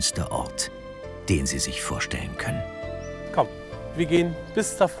schönste Ort, den sie sich vorstellen können. Komm, wir gehen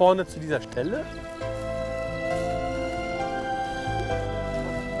bis da vorne zu dieser Stelle.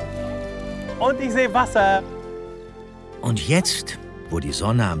 Und ich sehe Wasser. Und jetzt, wo die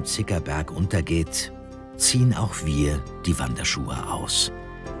Sonne am Zicker Berg untergeht, ziehen auch wir die Wanderschuhe aus.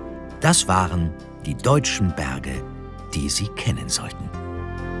 Das waren die deutschen Berge, die Sie kennen sollten.